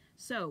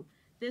 So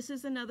this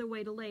is another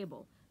way to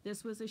label.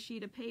 This was a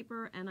sheet of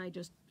paper, and I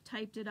just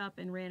typed it up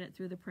and ran it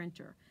through the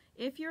printer.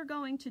 If you're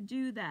going to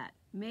do that,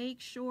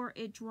 make sure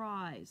it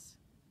dries.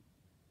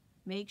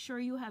 Make sure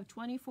you have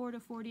 24 to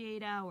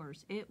 48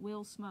 hours. It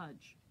will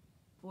smudge.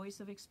 Voice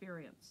of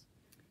experience.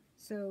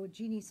 So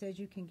Jeannie says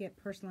you can get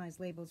personalized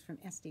labels from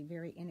Esty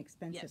very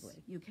inexpensively.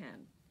 Yes, you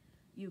can.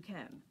 You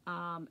can.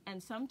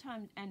 And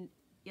sometimes, and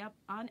yep,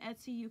 on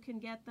Etsy you can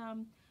get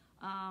them.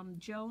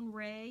 Joan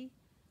Ray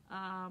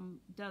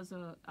does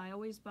I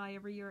always buy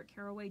every year at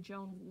Caraway.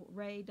 Joan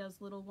Ray does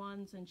little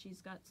ones, and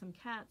she's got some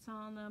cats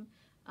on them.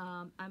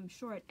 I'm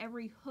sure at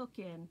every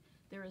hook-in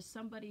there is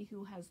somebody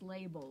who has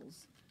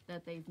labels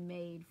that they've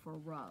made for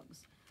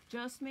rugs.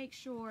 Just make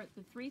sure,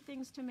 the 3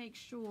 things to make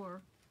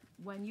sure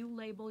when you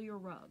label your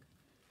rug: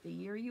 the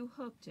year you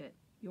hooked it,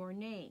 your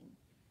name,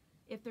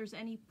 if there's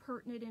any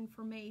pertinent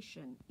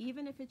information,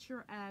 even if it's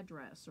your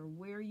address or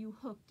where you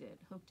hooked it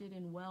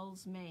in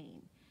Wells,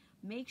 Maine.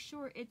 Make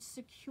sure it's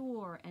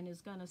secure and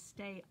is going to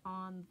stay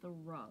on the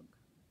rug.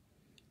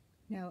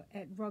 Now,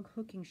 at rug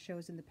hooking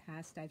shows in the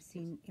past, I've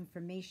seen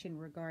information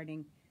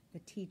regarding the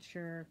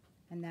teacher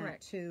and that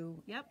Correct.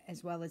 too, Yep.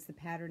 as well as the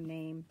pattern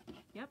name.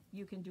 Yep,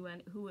 you can do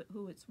any, who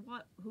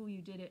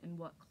you did it in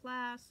what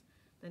class,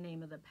 the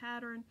name of the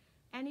pattern,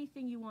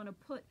 anything you want to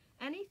put,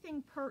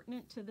 anything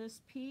pertinent to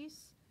this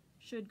piece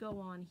should go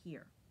on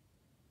here.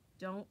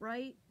 Don't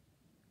write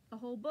a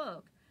whole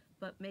book,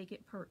 but make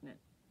it pertinent.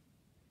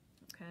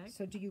 Okay?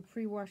 So do you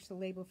pre-wash the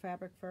label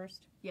fabric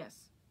first?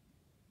 Yes.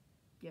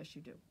 Yes,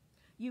 you do.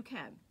 You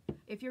can.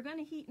 If you're going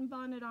to heat and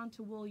bond it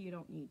onto wool, you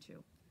don't need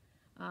to.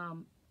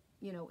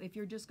 You know, if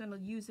you're just going to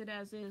use it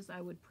as is,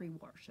 I would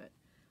pre-wash it.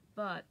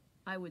 But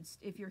I would,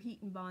 if you're heat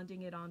and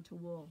bonding it onto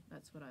wool,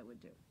 that's what I would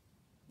do.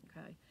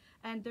 Okay?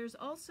 And there's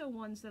also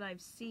ones that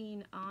I've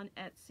seen on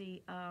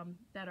Etsy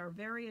that are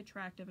very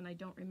attractive, and I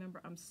don't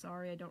remember, I'm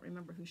sorry, I don't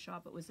remember whose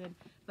shop it was in,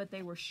 but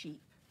they were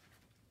sheep.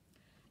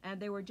 And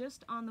they were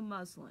just on the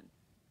muslin.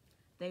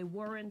 They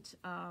weren't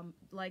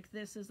like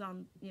this is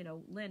on, you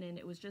know, linen.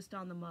 It was just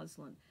on the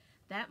muslin.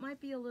 That might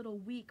be a little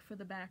weak for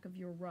the back of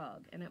your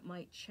rug, and it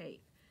might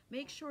chafe.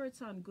 Make sure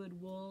it's on good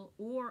wool,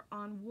 or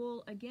on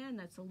wool, again,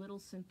 that's a little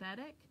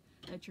synthetic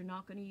that you're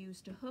not going to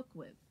use to hook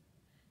with,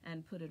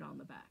 and put it on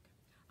the back.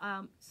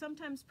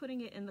 Sometimes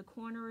putting it in the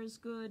corner is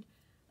good,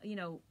 you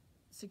know,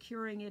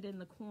 securing it in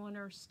the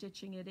corner,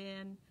 stitching it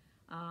in.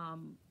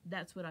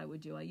 That's what I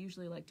would do. I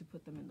usually like to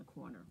put them in the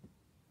corner.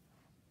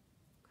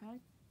 Okay?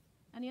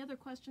 Any other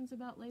questions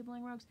about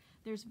labeling rugs?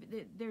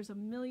 There's a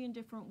million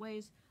different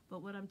ways,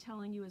 but what I'm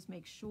telling you is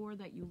make sure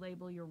that you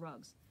label your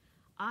rugs.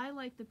 I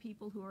like the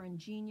people who are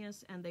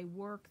ingenious and they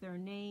work their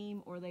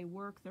name or they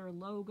work their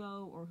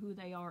logo or who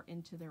they are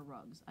into their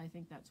rugs. I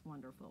think that's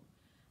wonderful.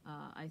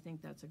 I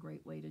think that's a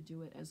great way to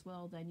do it as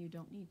well. Then you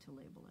don't need to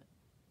label it.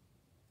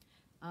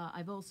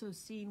 I've also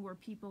seen where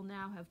people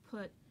now have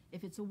put,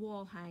 if it's a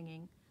wall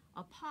hanging,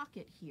 a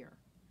pocket here.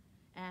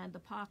 And the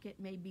pocket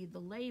may be the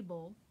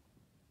label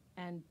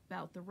and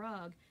about the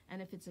rug,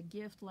 and if it's a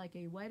gift like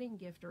a wedding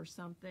gift or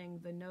something,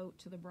 the note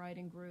to the bride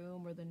and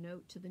groom or the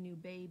note to the new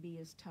baby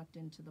is tucked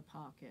into the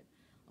pocket.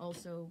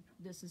 Also,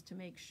 this is to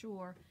make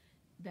sure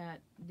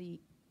that the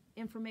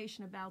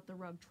information about the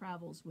rug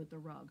travels with the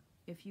rug.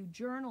 If you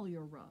journal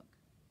your rug,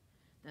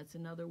 that's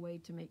another way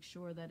to make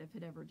sure that if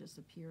it ever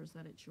disappears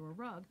that it's your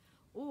rug.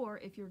 Or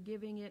if you're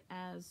giving it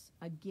as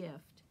a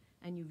gift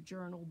and you've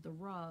journaled the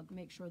rug,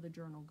 make sure the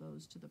journal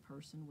goes to the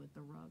person with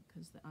the rug,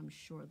 because I'm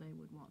sure they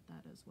would want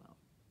that as well.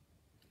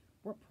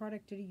 What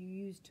product do you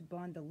use to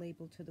bond the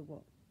label to the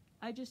wool?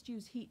 I just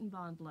use Heat and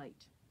Bond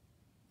Light.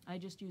 I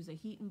just use a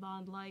Heat and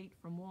Bond Light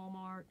from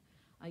Walmart.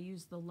 I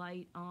use the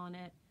light on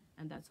it,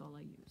 and that's all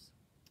I use.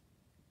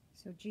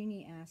 So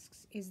Jeannie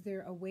asks, is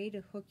there a way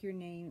to hook your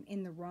name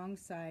in the wrong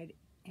side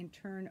and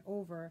turn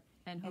over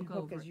and hook hook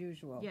over as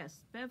usual?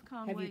 Yes, Bev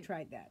Conway. Have you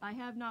tried that? I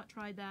have not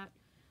tried that.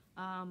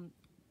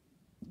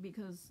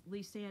 Because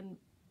Lisanne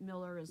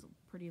Miller is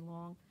pretty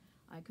long.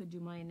 I could do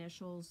my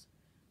initials,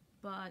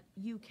 but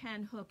you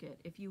can hook it.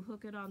 If you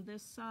hook it on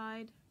this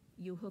side,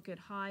 you hook it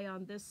high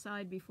on this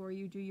side before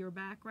you do your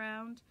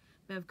background.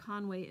 Bev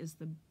Conway is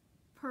the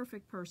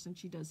perfect person.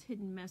 She does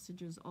hidden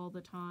messages all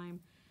the time,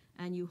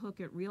 and you hook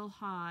it real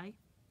high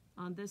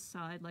on this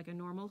side like a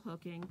normal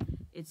hooking.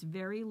 It's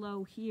very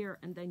low here,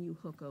 and then you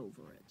hook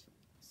over it.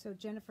 So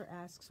Jennifer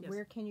asks, Yes.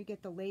 where can you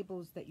get the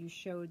labels that you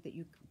showed that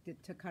you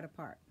did to cut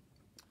apart?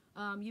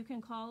 You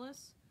can call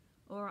us,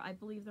 or I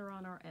believe they're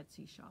on our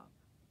Etsy shop.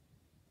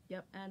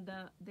 Yep, and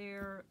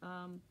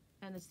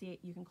and it's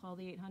you can call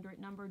the 800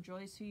 number.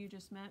 Joyce, who you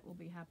just met, will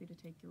be happy to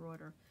take your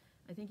order.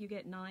 I think you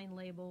get 9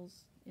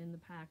 labels in the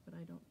pack, but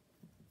I don't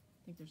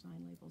think there's 9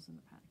 labels in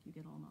the pack. You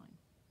get all 9.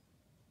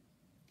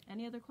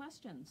 Any other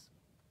questions?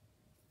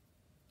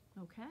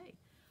 Okay.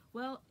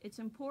 Well, it's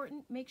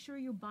important. Make sure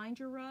you bind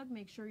your rug.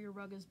 Make sure your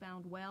rug is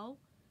bound well.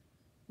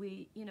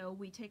 We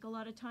take a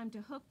lot of time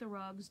to hook the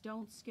rugs.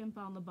 Don't skimp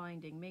on the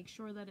binding. Make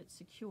sure that it's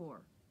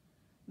secure.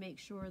 Make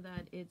sure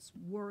that it's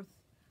worth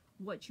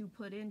what you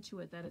put into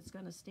it, that it's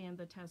going to stand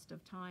the test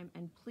of time.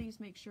 And please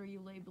make sure you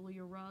label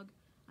your rug.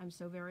 I'm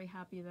so very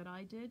happy that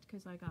I did,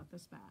 because I got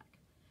this back.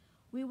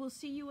 We will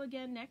see you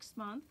again next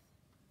month.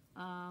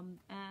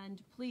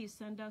 And please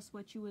send us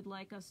what you would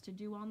like us to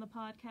do on the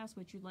podcast,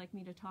 what you'd like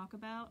me to talk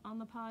about on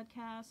the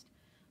podcast,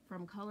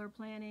 from color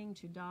planning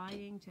to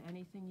dyeing to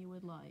anything you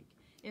would like.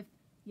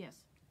 Yes?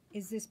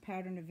 Is this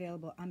pattern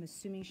available? I'm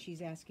assuming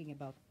she's asking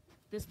about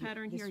This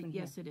pattern this here, one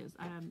yes, here. it is.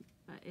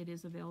 It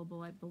is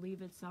available. I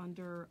believe it's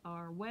under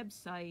our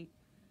website,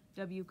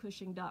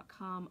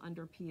 wcushing.com,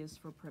 under P is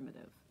for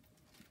primitive.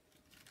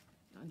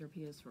 Under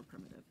P is for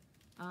primitive.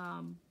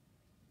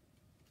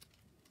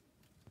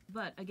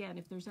 But again,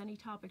 if there's any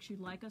topics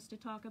you'd like us to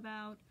talk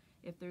about,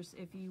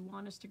 if you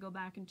want us to go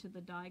back into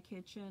the dye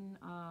kitchen,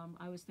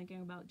 I was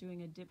thinking about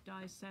doing a dip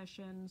dye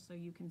session so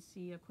you can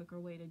see a quicker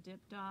way to dip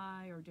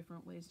dye or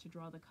different ways to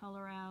draw the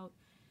color out.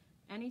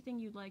 Anything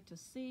you'd like to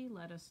see,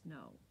 let us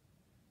know.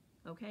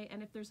 Okay,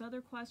 and if there's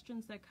other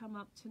questions that come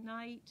up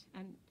tonight,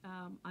 and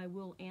I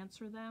will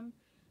answer them,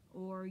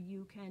 or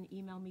you can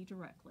email me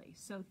directly.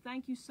 So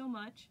thank you so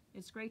much.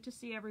 It's great to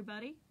see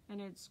everybody,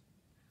 and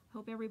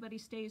hope everybody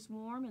stays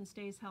warm and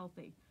stays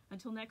healthy.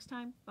 Until next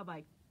time,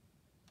 bye-bye.